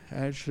Italy,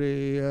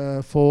 actually,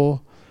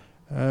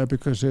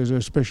 because there's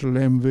a special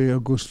MV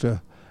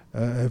Augusta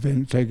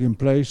event taking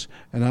place.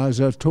 And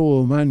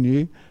Arturo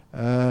Magni,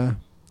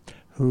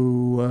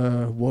 who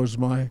was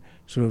my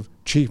sort of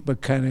chief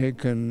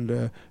mechanic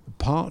and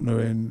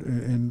partner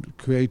in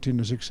creating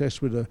the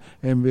success with the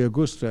MV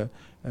Augusta,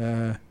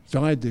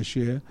 died this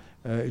year.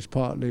 It's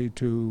partly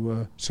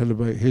to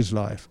celebrate his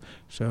life.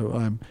 So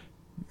I'm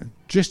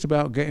just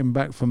about getting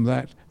back from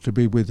that to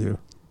be with you.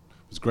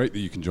 It's great that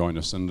you can join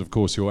us, and of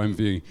course your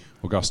MV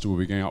Augusta will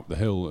be going up the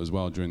hill as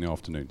well during the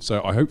afternoon.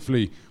 So I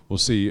hopefully will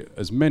see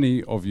as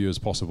many of you as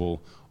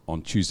possible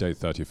on Tuesday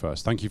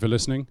 31st. Thank you for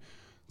listening.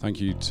 Thank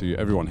you to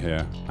everyone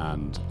here,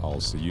 and I'll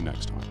see you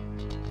next time.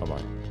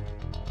 Bye-bye.